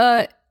like,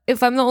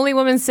 if I'm the only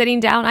woman sitting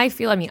down, I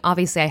mean,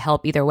 obviously I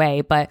help either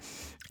way, but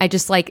I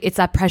just like, it's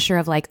that pressure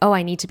of like, oh,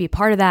 I need to be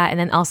part of that. And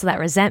then also that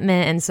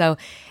resentment. And so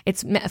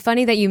it's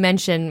funny that you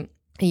mentioned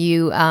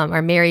you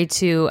are married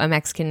to a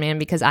Mexican man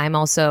because I'm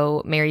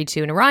also married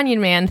to an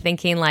Iranian man,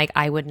 thinking like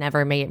I would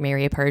never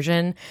marry a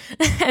Persian.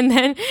 And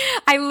then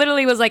I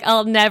literally was like,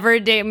 I'll never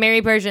marry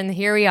a Persian.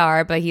 Here we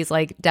are. But he's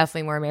like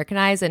definitely more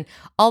Americanized. And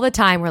all the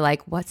time we're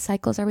like, what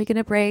cycles are we going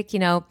to break? You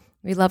know,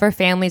 we love our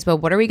families, but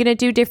what are we going to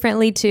do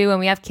differently too? And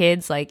we have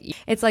kids. Like,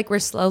 it's like we're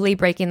slowly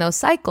breaking those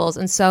cycles.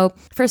 And so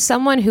for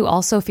someone who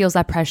also feels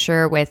that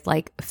pressure with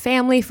like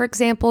family, for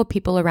example,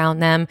 people around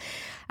them,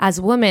 as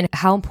women,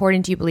 how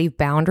important do you believe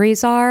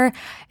boundaries are,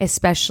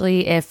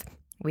 especially if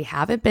we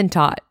haven't been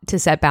taught to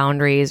set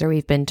boundaries or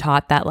we've been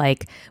taught that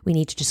like we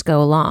need to just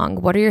go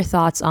along? What are your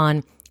thoughts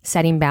on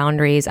setting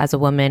boundaries as a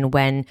woman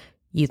when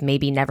you've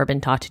maybe never been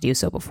taught to do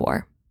so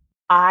before?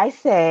 I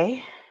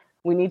say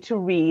we need to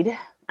read,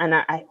 and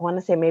I want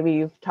to say maybe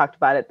you've talked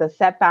about it, the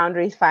Set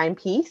Boundaries, Find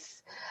Peace.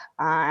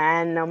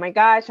 And oh my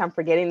gosh, I'm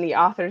forgetting the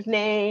author's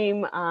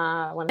name.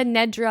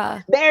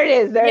 Nedra. There it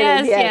is. There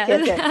it is. Yes.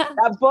 Yes.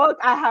 That book,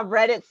 I have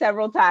read it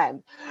several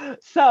times.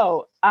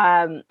 So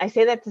I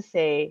say that to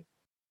say,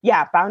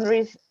 yeah,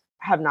 boundaries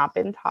have not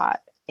been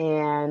taught.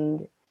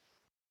 And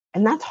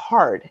that's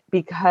hard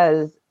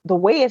because the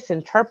way it's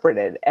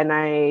interpreted, and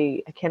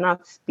I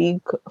cannot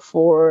speak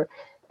for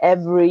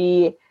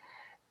every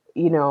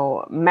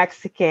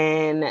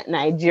Mexican,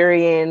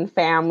 Nigerian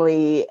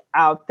family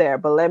out there.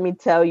 But let me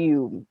tell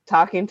you,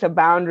 talking to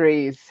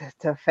boundaries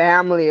to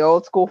family,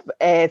 old school,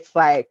 it's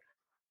like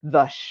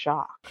the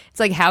shock. It's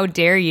like, how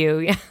dare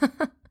you?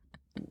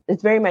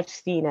 It's very much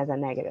seen as a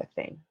negative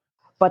thing.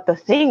 But the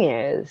thing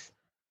is,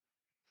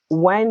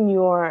 when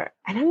you're,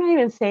 and I'm not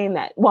even saying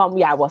that, well,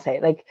 yeah, I will say,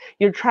 like,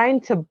 you're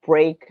trying to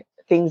break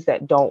things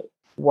that don't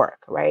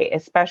work, right?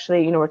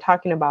 Especially, we're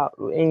talking about,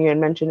 and you had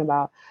mentioned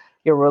about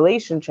your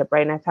relationship,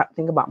 right? And I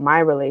think about my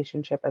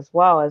relationship as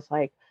well as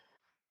like,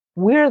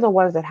 we're the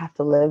ones that have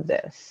to live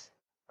this,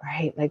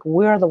 right? Like,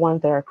 we're the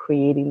ones that are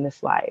creating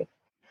this life.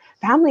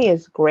 Family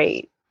is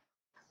great,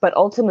 but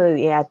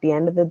ultimately at the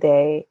end of the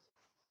day,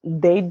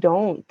 they're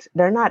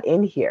not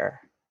in here.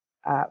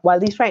 Well,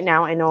 at least right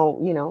now, I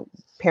know,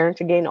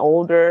 parents are getting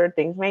older,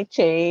 things might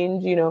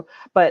change,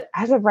 but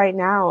as of right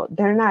now,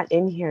 they're not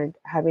in here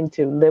having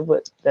to live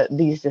with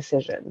these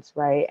decisions,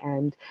 right?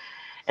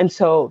 And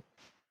so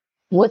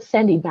with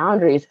setting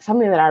boundaries,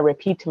 something that I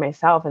repeat to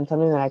myself and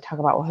something that I talk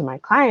about with my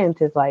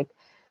clients is like,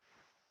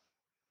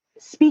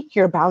 speak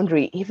your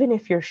boundary, even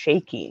if you're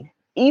shaking,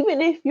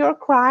 even if you're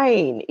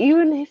crying,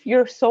 even if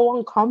you're so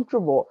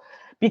uncomfortable,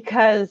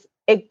 because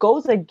it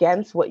goes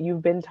against what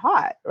you've been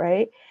taught,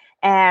 right?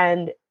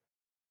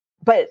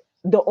 But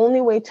the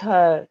only way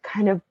to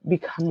kind of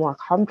become more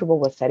comfortable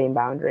with setting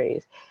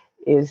boundaries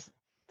is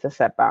to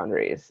set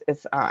boundaries.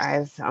 It's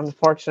as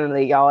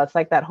unfortunately, y'all, it's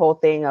like that whole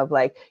thing of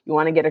like, you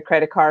want to get a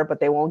credit card, but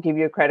they won't give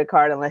you a credit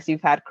card unless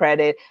you've had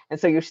credit. And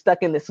so you're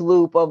stuck in this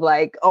loop of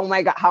like, oh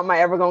my God, how am I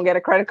ever going to get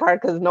a credit card?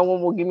 Because no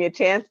one will give me a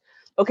chance.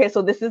 Okay,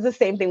 so this is the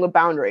same thing with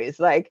boundaries.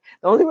 Like,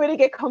 the only way to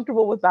get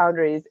comfortable with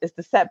boundaries is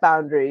to set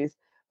boundaries.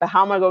 But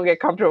how am I going to get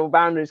comfortable with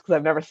boundaries? Because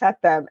I've never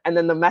set them. And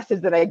then the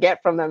message that I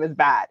get from them is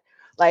bad.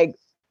 Like,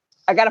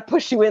 I got to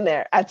push you in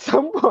there at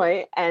some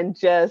point and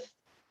just,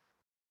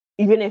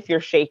 even if you're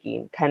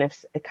shaking, kind of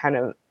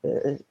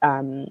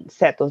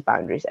set those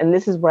boundaries. And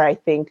this is where I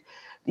think,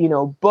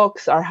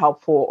 books are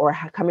helpful, or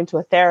coming to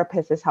a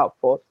therapist is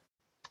helpful,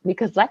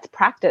 because let's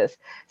practice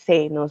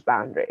saying those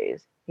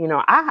boundaries.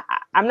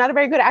 I'm not a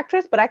very good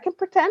actress, but I can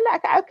pretend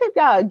I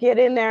could get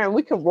in there and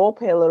we can role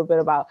play a little bit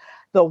about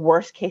the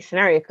worst case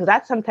scenario, because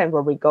that's sometimes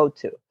where we go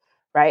to,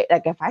 right?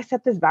 Like if I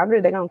set this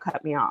boundary, they're going to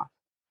cut me off.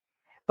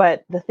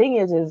 But the thing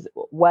is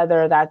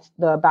whether that's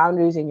the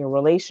boundaries in your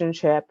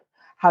relationship,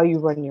 how you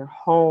run your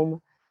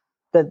home,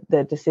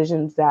 the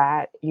decisions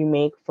that you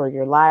make for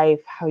your life,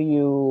 how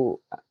you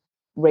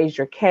raise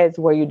your kids,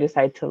 where you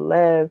decide to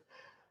live,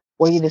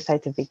 where you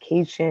decide to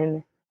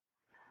vacation.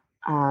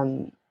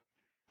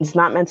 It's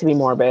not meant to be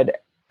morbid,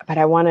 but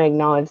I want to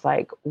acknowledge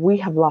like we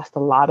have lost a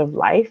lot of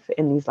life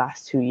in these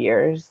last 2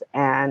 years,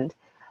 and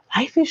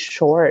life is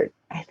short.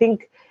 I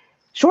think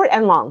short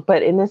and long,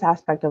 but in this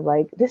aspect of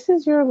like, this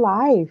is your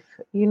life,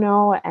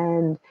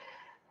 and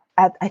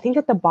I think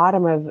at the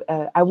bottom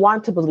of, I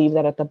want to believe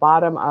that at the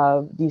bottom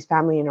of these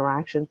family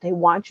interactions, they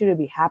want you to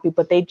be happy,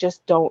 but they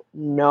just don't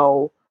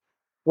know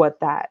what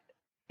that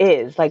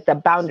is, like the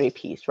boundary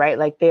piece, right?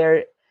 Like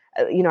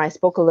I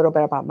spoke a little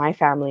bit about my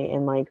family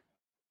and like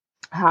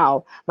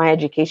how my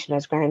education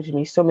has granted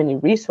me so many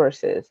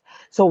resources.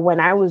 So when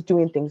I was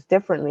doing things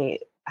differently,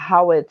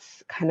 how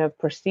it's kind of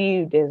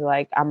perceived is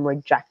like I'm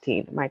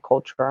rejecting my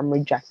culture, I'm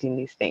rejecting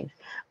these things.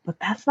 But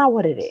that's not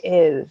what it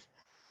is.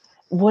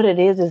 What it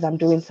is I'm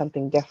doing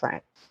something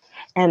different.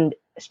 And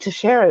to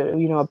share,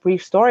 a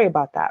brief story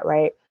about that,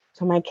 right?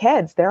 So my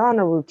kids, they're on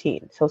a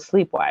routine, so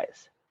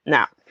sleep-wise.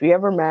 Now, if you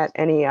ever met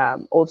any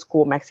old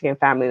school Mexican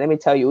family, let me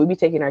tell you, we'd be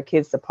taking our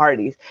kids to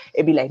parties.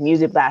 It'd be like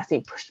music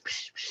blasting, psh,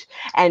 psh, psh,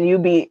 and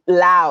you'd be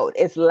loud.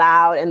 It's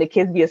loud, and the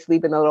kids be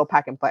asleep in the little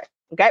pack and play.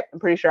 Okay, I'm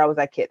pretty sure I was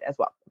that kid as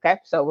well.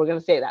 Okay, so we're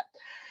gonna say that.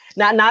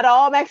 Not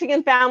all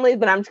Mexican families,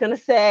 but I'm just gonna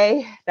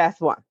say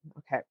that's one.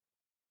 Okay.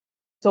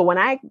 So when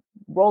I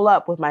roll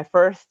up with my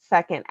first,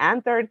 second,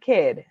 and third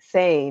kid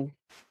saying,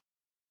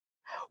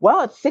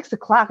 well, it's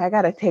 6:00, I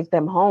got to take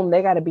them home.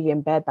 They got to be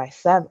in bed by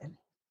 7.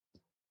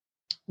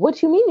 What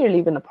do you mean you're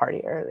leaving the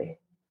party early?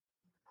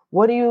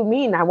 What do you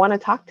mean I want to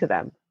talk to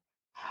them?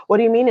 What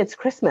do you mean it's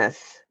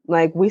Christmas?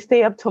 Like we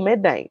stay up till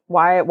midnight.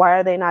 Why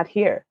are they not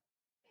here?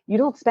 You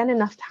don't spend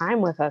enough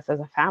time with us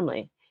as a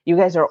family. You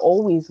guys are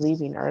always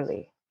leaving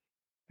early,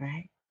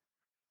 right?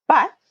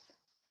 But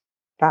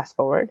fast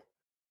forward,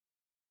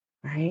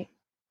 right?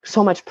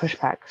 So much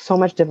pushback, so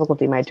much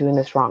difficulty. Am I doing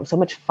this wrong? So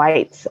much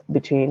fights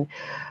between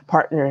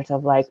partners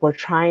of like, we're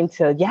trying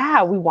to,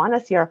 we want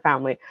to see our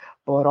family,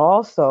 but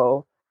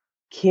also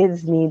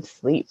kids need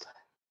sleep.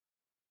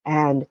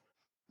 And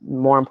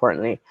more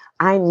importantly,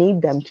 I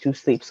need them to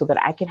sleep so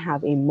that I can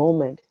have a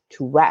moment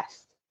to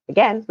rest.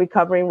 Again,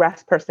 recovering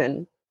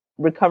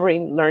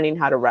learning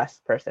how to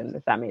rest person,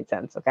 if that made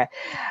sense. Okay.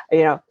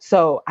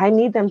 So I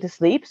need them to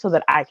sleep so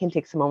that I can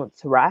take some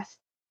moments to rest,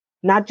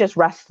 not just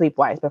rest sleep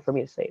wise, but for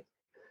me to sleep.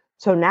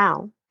 So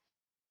now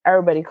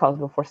everybody calls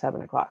before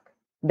 7:00.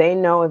 They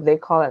know if they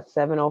call at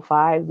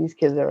 7:05, these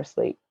kids are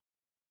asleep.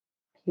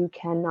 You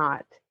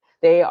cannot.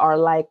 They are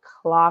like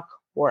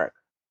clockwork.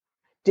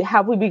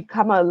 Have we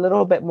become a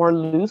little bit more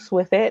loose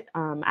with it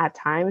at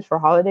times for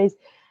holidays?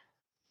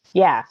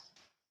 Yeah.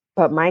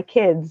 But my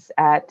kids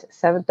at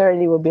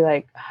 7:30 will be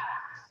like,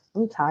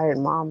 I'm tired,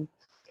 Mom.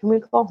 Can we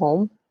go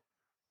home?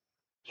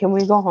 Can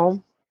we go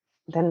home?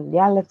 Then,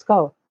 let's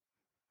go.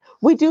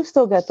 We do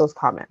still get those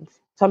comments.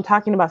 So I'm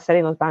talking about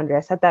setting those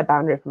boundaries. I set that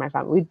boundary for my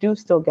family. We do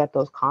still get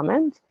those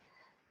comments.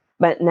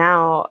 But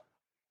now,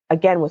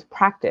 again, with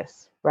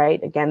practice,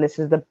 right? Again, this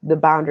is the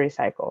boundary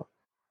cycle.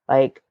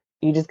 Like,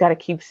 you just got to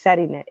keep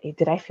setting it.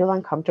 Did I feel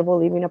uncomfortable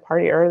leaving a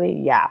party early?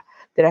 Yeah.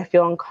 Did I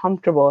feel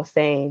uncomfortable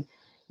saying,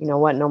 you know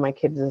what? No, my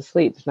kid's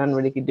asleep. There's nothing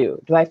really could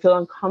do. Do I feel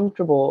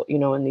uncomfortable,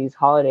 in these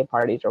holiday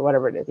parties or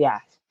whatever it is?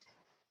 Yes.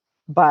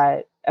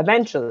 But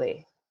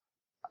eventually,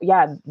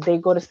 they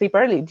go to sleep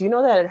early. Do you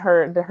know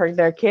that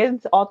their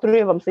kids, all 3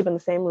 of them sleep in the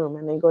same room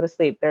and they go to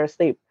sleep. They're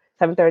asleep.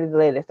 7:30 the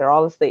latest. They're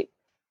all asleep.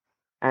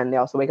 And they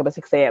also wake up at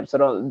 6 a.m.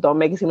 So don't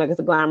make it seem like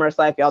it's a glamorous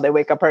life, y'all. They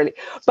wake up early.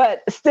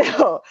 But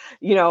still,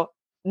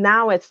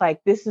 now it's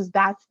like,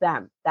 that's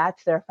them.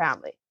 That's their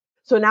family.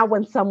 So now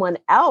when someone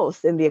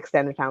else in the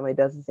extended family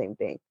does the same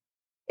thing,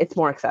 it's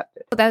more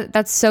accepted.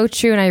 That's so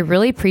true. And I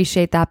really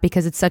appreciate that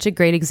because it's such a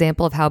great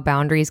example of how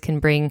boundaries can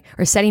bring,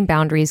 or setting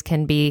boundaries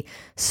can be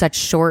such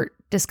short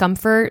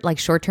discomfort, like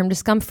short-term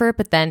discomfort,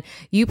 but then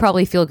you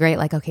probably feel great,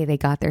 like, okay, they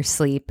got their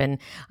sleep and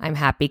I'm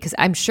happy. Because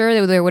I'm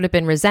sure there would have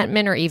been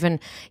resentment, or even,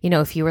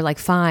 if you were like,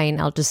 fine,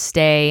 I'll just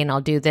stay and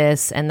I'll do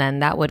this, and then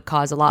that would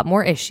cause a lot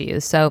more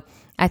issues. So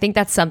I think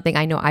that's something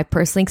I know I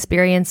personally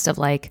experienced of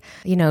like,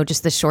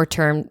 just the short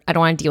term, I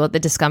don't want to deal with the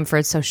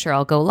discomfort, so sure,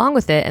 I'll go along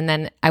with it. And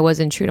then I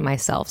wasn't true to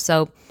myself.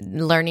 So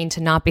learning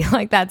to not be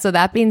like that. So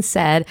that being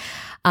said,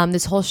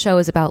 this whole show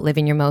is about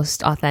living your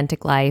most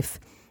authentic life.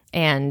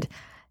 And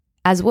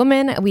as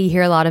women, we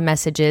hear a lot of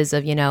messages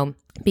of,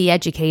 be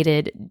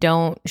educated,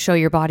 don't show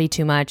your body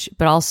too much,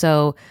 but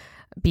also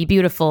be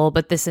beautiful,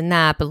 but this and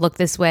that, but look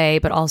this way,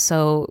 but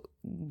also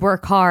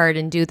work hard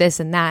and do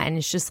this and that. And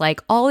it's just like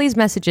all these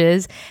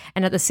messages.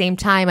 And at the same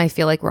time, I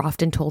feel like we're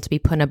often told to be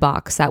put in a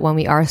box, that when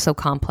we are so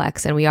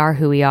complex and we are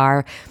who we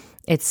are,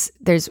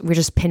 we're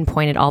just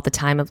pinpointed all the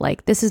time of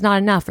like, this is not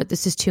enough, or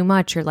this is too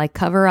much, or like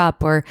cover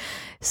up, or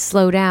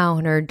slow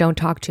down, or don't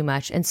talk too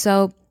much. And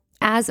so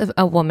as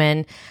a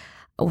woman,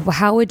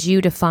 How would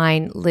you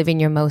define living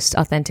your most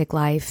authentic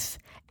life?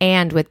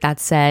 And with that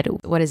said,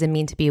 what does it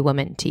mean to be a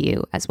woman to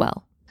you as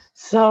well?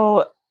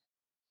 So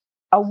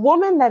a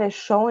woman that is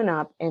showing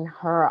up in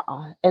her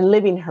and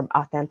living her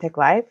authentic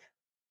life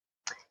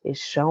is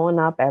showing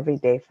up every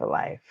day for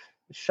life.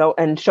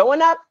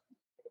 Showing up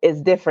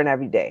is different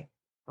every day.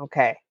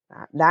 Okay.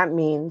 That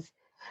means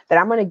that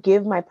I'm going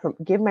to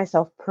give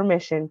myself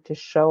permission to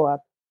show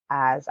up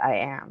as I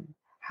am,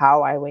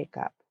 how I wake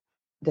up,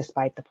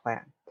 despite the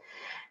plan.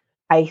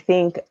 I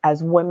think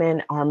as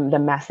women, the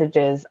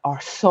messages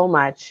are so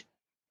much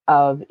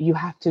of you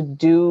have to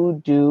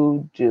do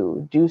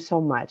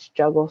so much,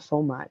 juggle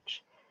so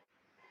much.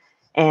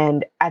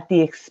 And at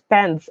the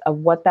expense of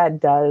what that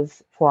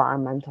does for our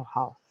mental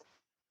health,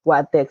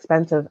 at the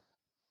expense of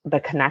the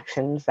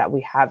connections that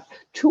we have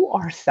to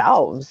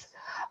ourselves.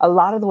 A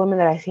lot of the women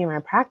that I see in my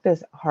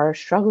practice are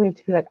struggling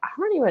to be like, I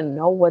don't even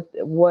know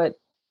what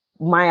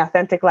my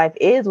authentic life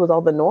is with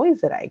all the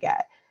noise that I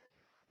get.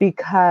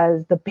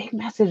 Because the big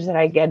message that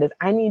I get is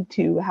I need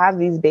to have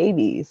these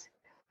babies,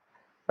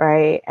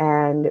 right?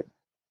 And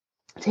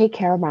take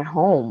care of my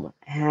home.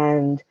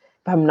 And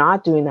if I'm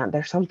not doing that,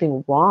 there's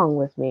something wrong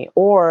with me,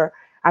 or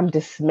I'm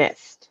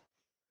dismissed.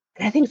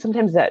 And I think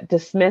sometimes that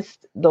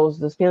dismissed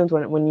those feelings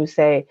when you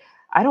say,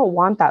 I don't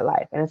want that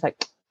life. And it's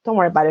like, don't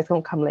worry about it. It's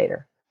going to come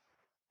later.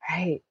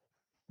 Right.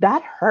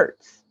 That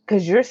hurts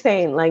because you're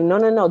saying like,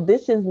 no,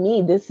 this is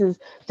me. This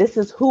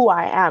is who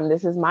I am.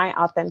 This is my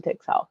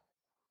authentic self.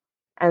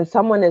 And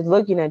someone is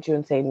looking at you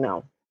and saying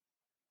no,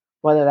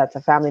 whether that's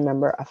a family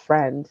member, a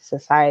friend,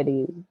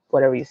 society,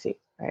 whatever you see.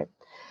 Right.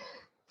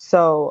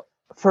 So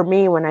for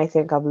me, when I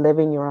think of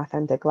living your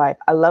authentic life,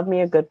 I love me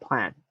a good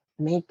plan.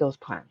 Make those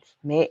plans.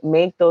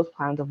 Make those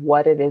plans of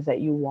what it is that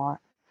you want,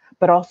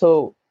 but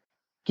also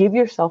give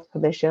yourself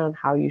permission on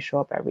how you show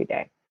up every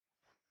day.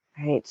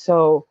 Right.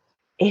 So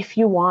if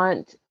you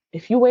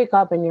wake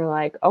up and you're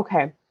like,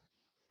 okay,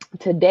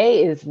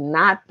 today is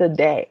not the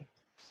day,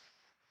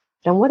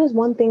 then what is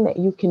one thing that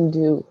you can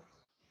do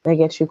that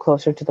gets you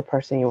closer to the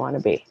person you want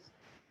to be?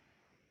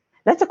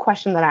 That's a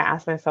question that I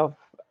ask myself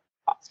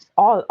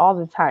all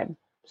the time.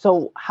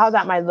 So how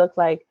that might look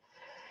like,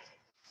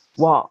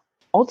 well,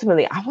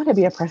 ultimately, I want to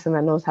be a person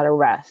that knows how to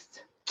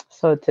rest.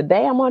 So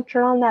today I'm going to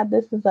turn on that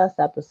This Is Us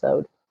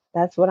episode.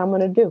 That's what I'm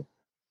going to do.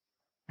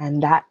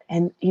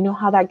 And you know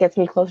how that gets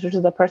me closer to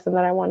the person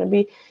that I want to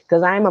be?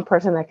 Because I am a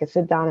person that can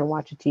sit down and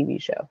watch a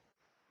TV show.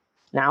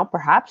 Now,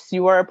 perhaps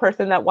you are a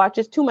person that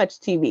watches too much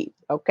TV.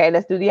 Okay,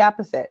 let's do the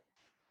opposite.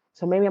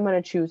 So maybe I'm going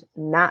to choose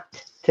not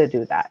to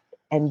do that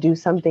and do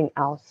something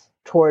else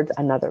towards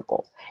another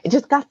goal. It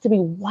just got to be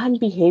one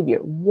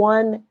behavior.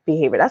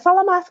 That's all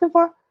I'm asking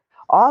for.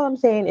 All I'm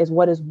saying is,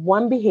 what is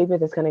one behavior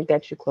that's going to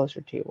get you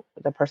closer to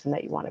the person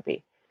that you want to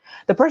be?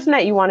 The person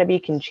that you want to be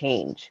can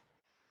change.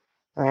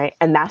 Right.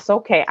 And that's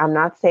okay. I'm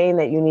not saying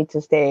that you need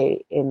to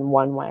stay in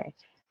one way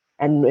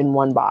and in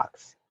one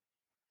box.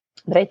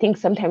 But I think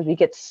sometimes we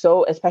get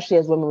so, especially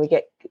as women, we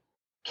get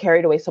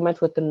carried away so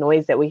much with the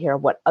noise that we hear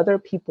of what other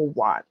people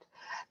want,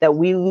 that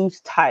we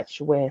lose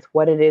touch with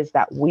what it is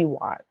that we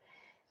want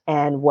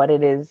and what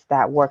it is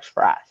that works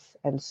for us.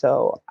 And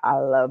so I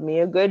love me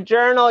a good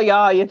journal,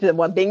 y'all.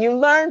 One thing you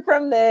learn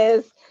from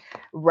this,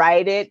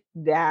 write it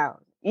down.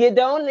 You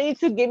don't need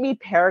to give me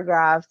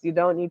paragraphs. You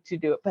don't need to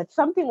do it, but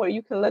something where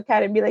you can look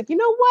at it and be like, you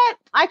know what?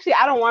 Actually,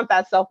 I don't want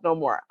that self no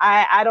more.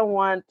 I don't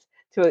want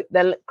to,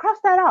 then cross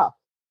that off.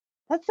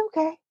 That's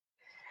okay.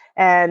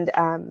 And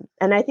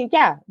I think,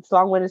 yeah, it's a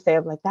long way to say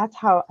of like, that's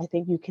how I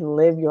think you can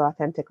live your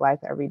authentic life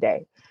every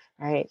day,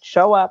 right?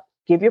 Show up,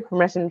 give your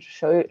permission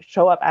to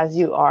show up as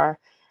you are,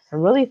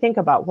 and really think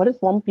about what is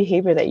one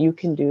behavior that you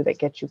can do that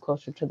gets you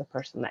closer to the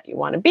person that you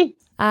want to be.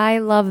 I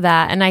love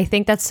that. And I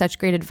think that's such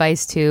great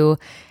advice too.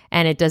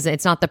 And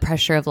it's not the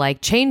pressure of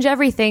like, change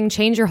everything,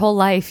 change your whole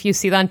life. You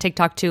see that on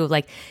TikTok too, of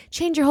like,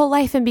 change your whole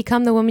life and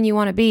become the woman you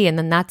want to be. And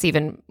then that's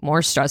even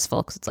more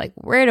stressful because it's like,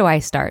 where do I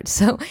start?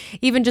 So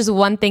even just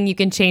one thing you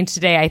can change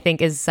today, I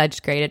think is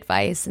such great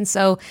advice. And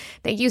so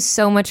thank you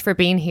so much for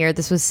being here.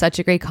 This was such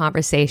a great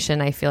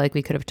conversation. I feel like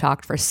we could have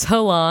talked for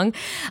so long.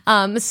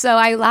 So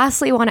I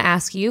lastly want to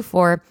ask you,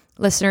 for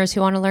listeners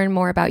who want to learn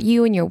more about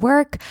you and your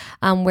work,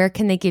 where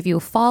can they give you a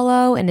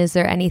follow? And is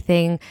there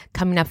anything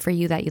coming up for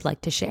you that you'd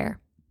like to share?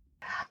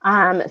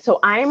 So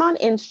I'm on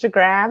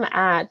Instagram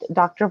at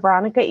Dr.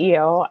 Veronica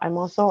EO. I'm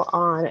also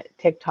on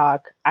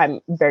TikTok.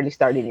 I'm barely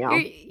starting, y'all.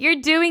 You're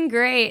doing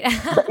great.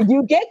 But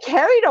you get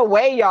carried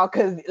away, y'all,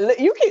 because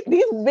you can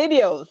these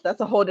videos.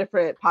 That's a whole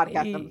different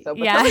podcast episode.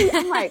 But yeah.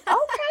 I'm like, okay,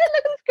 look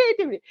at this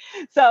creativity.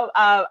 So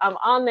I'm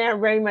on there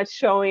very much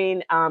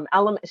showing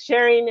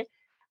sharing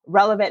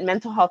relevant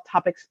mental health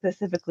topics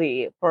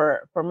specifically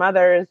for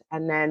mothers,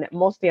 and then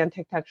mostly on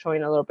TikTok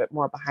showing a little bit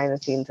more behind the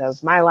scenes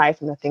of my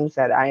life and the things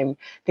that I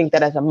think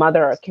that as a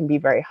mother can be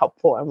very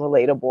helpful and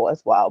relatable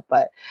as well.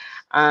 But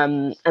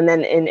and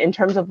then in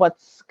terms of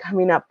what's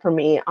coming up for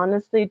me,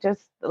 honestly,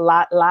 just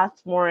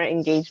lots more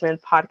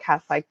engagement,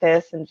 podcasts like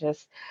this, and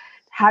just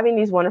having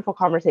these wonderful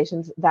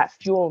conversations that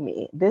fuel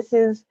me. This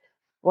is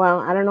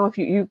Well, I don't know if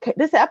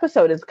this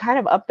episode is kind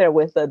of up there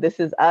with This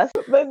Is Us,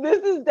 but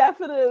this is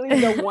definitely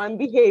the one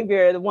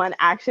behavior, the one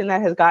action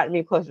that has gotten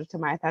me closer to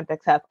my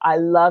authentic self. I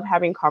love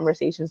having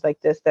conversations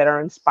like this that are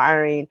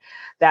inspiring,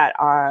 that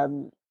are,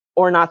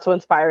 or not so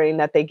inspiring,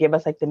 that they give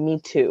us like the me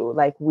too,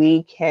 like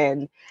we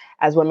can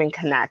as women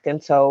connect.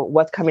 And so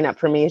what's coming up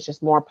for me is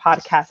just more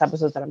podcast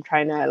episodes that I'm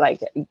trying to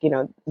like,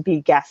 be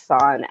guests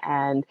on,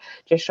 and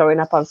just showing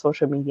up on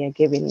social media,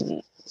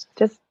 giving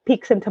just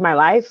peeks into my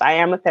life. I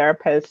am a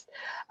therapist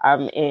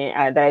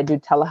that I do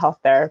telehealth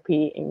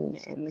therapy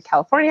in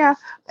California.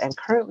 I'm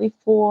currently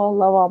full,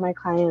 love all my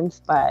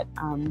clients, but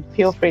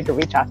feel free to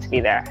reach out to me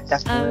there.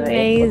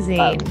 Definitely.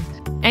 Amazing.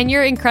 And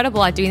you're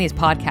incredible at doing these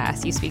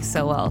podcasts. You speak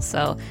so well.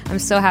 So I'm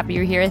so happy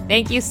you're here.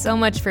 Thank you so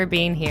much for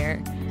being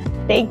here.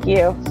 Thank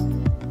you.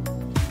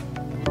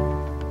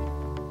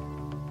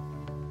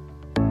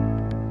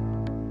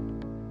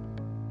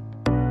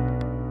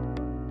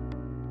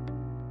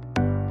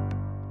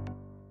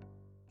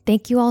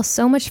 Thank you all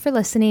so much for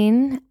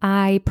listening.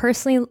 I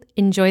personally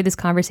enjoyed this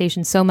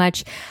conversation so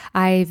much.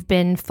 I've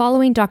been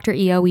following Dr.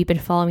 EO. We've been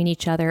following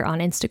each other on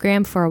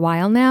Instagram for a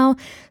while now.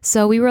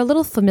 So we were a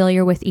little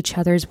familiar with each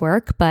other's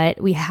work, but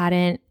we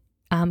hadn't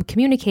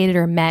communicated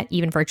or met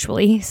even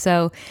virtually.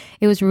 So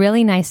it was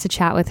really nice to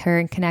chat with her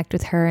and connect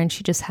with her. And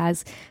she just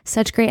has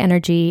such great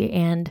energy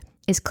and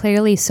is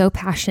clearly so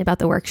passionate about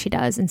the work she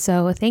does. And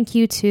so thank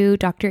you to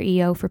Dr.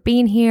 EO for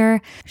being here.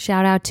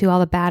 Shout out to all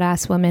the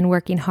badass women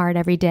working hard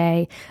every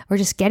day or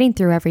just getting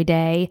through every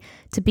day.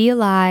 To be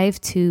alive,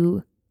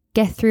 to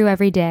get through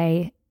every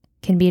day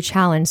can be a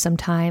challenge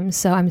sometimes.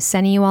 So I'm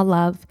sending you all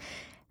love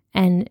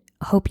and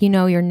hope you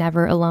know you're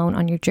never alone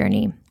on your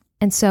journey.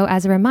 And so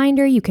as a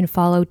reminder, you can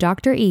follow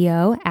Dr.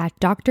 EO at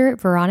Dr.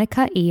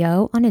 Veronica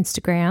EO on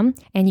Instagram,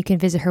 and you can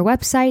visit her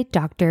website,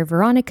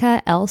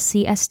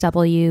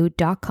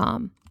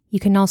 drveronicalcsw.com. You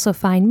can also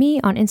find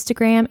me on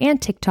Instagram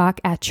and TikTok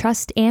at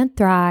Trust and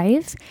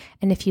Thrive.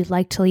 And if you'd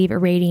like to leave a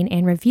rating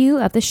and review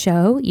of the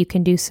show, you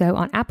can do so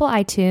on Apple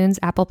iTunes,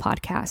 Apple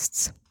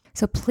Podcasts.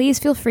 So please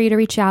feel free to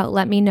reach out.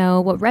 Let me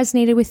know what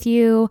resonated with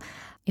you.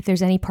 If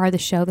there's any part of the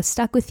show that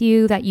stuck with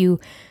you that you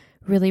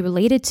really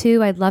related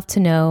to, I'd love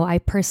to know. I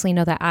personally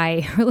know that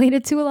I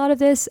related to a lot of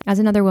this as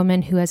another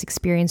woman who has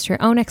experienced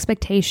her own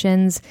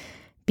expectations,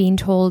 being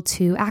told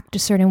to act a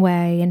certain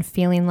way and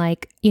feeling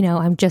like,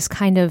 I'm just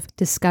kind of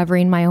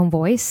discovering my own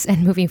voice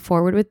and moving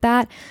forward with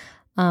that.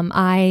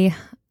 I'm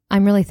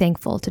really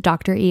thankful to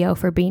Dr. EO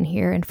for being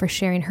here and for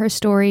sharing her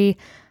story,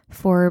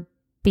 for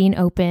being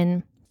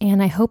open,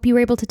 and I hope you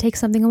were able to take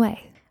something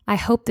away. I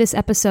hope this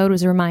episode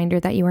was a reminder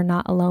that you are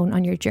not alone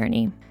on your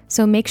journey.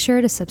 So make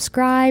sure to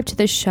subscribe to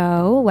the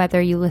show, whether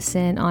you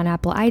listen on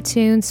Apple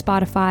iTunes,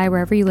 Spotify,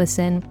 wherever you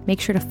listen. Make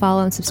sure to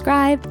follow and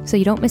subscribe so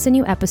you don't miss a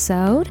new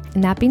episode.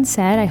 And that being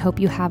said, I hope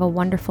you have a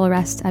wonderful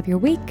rest of your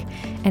week,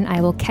 and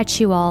I will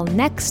catch you all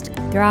next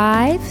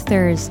Thrive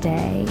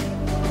Thursday.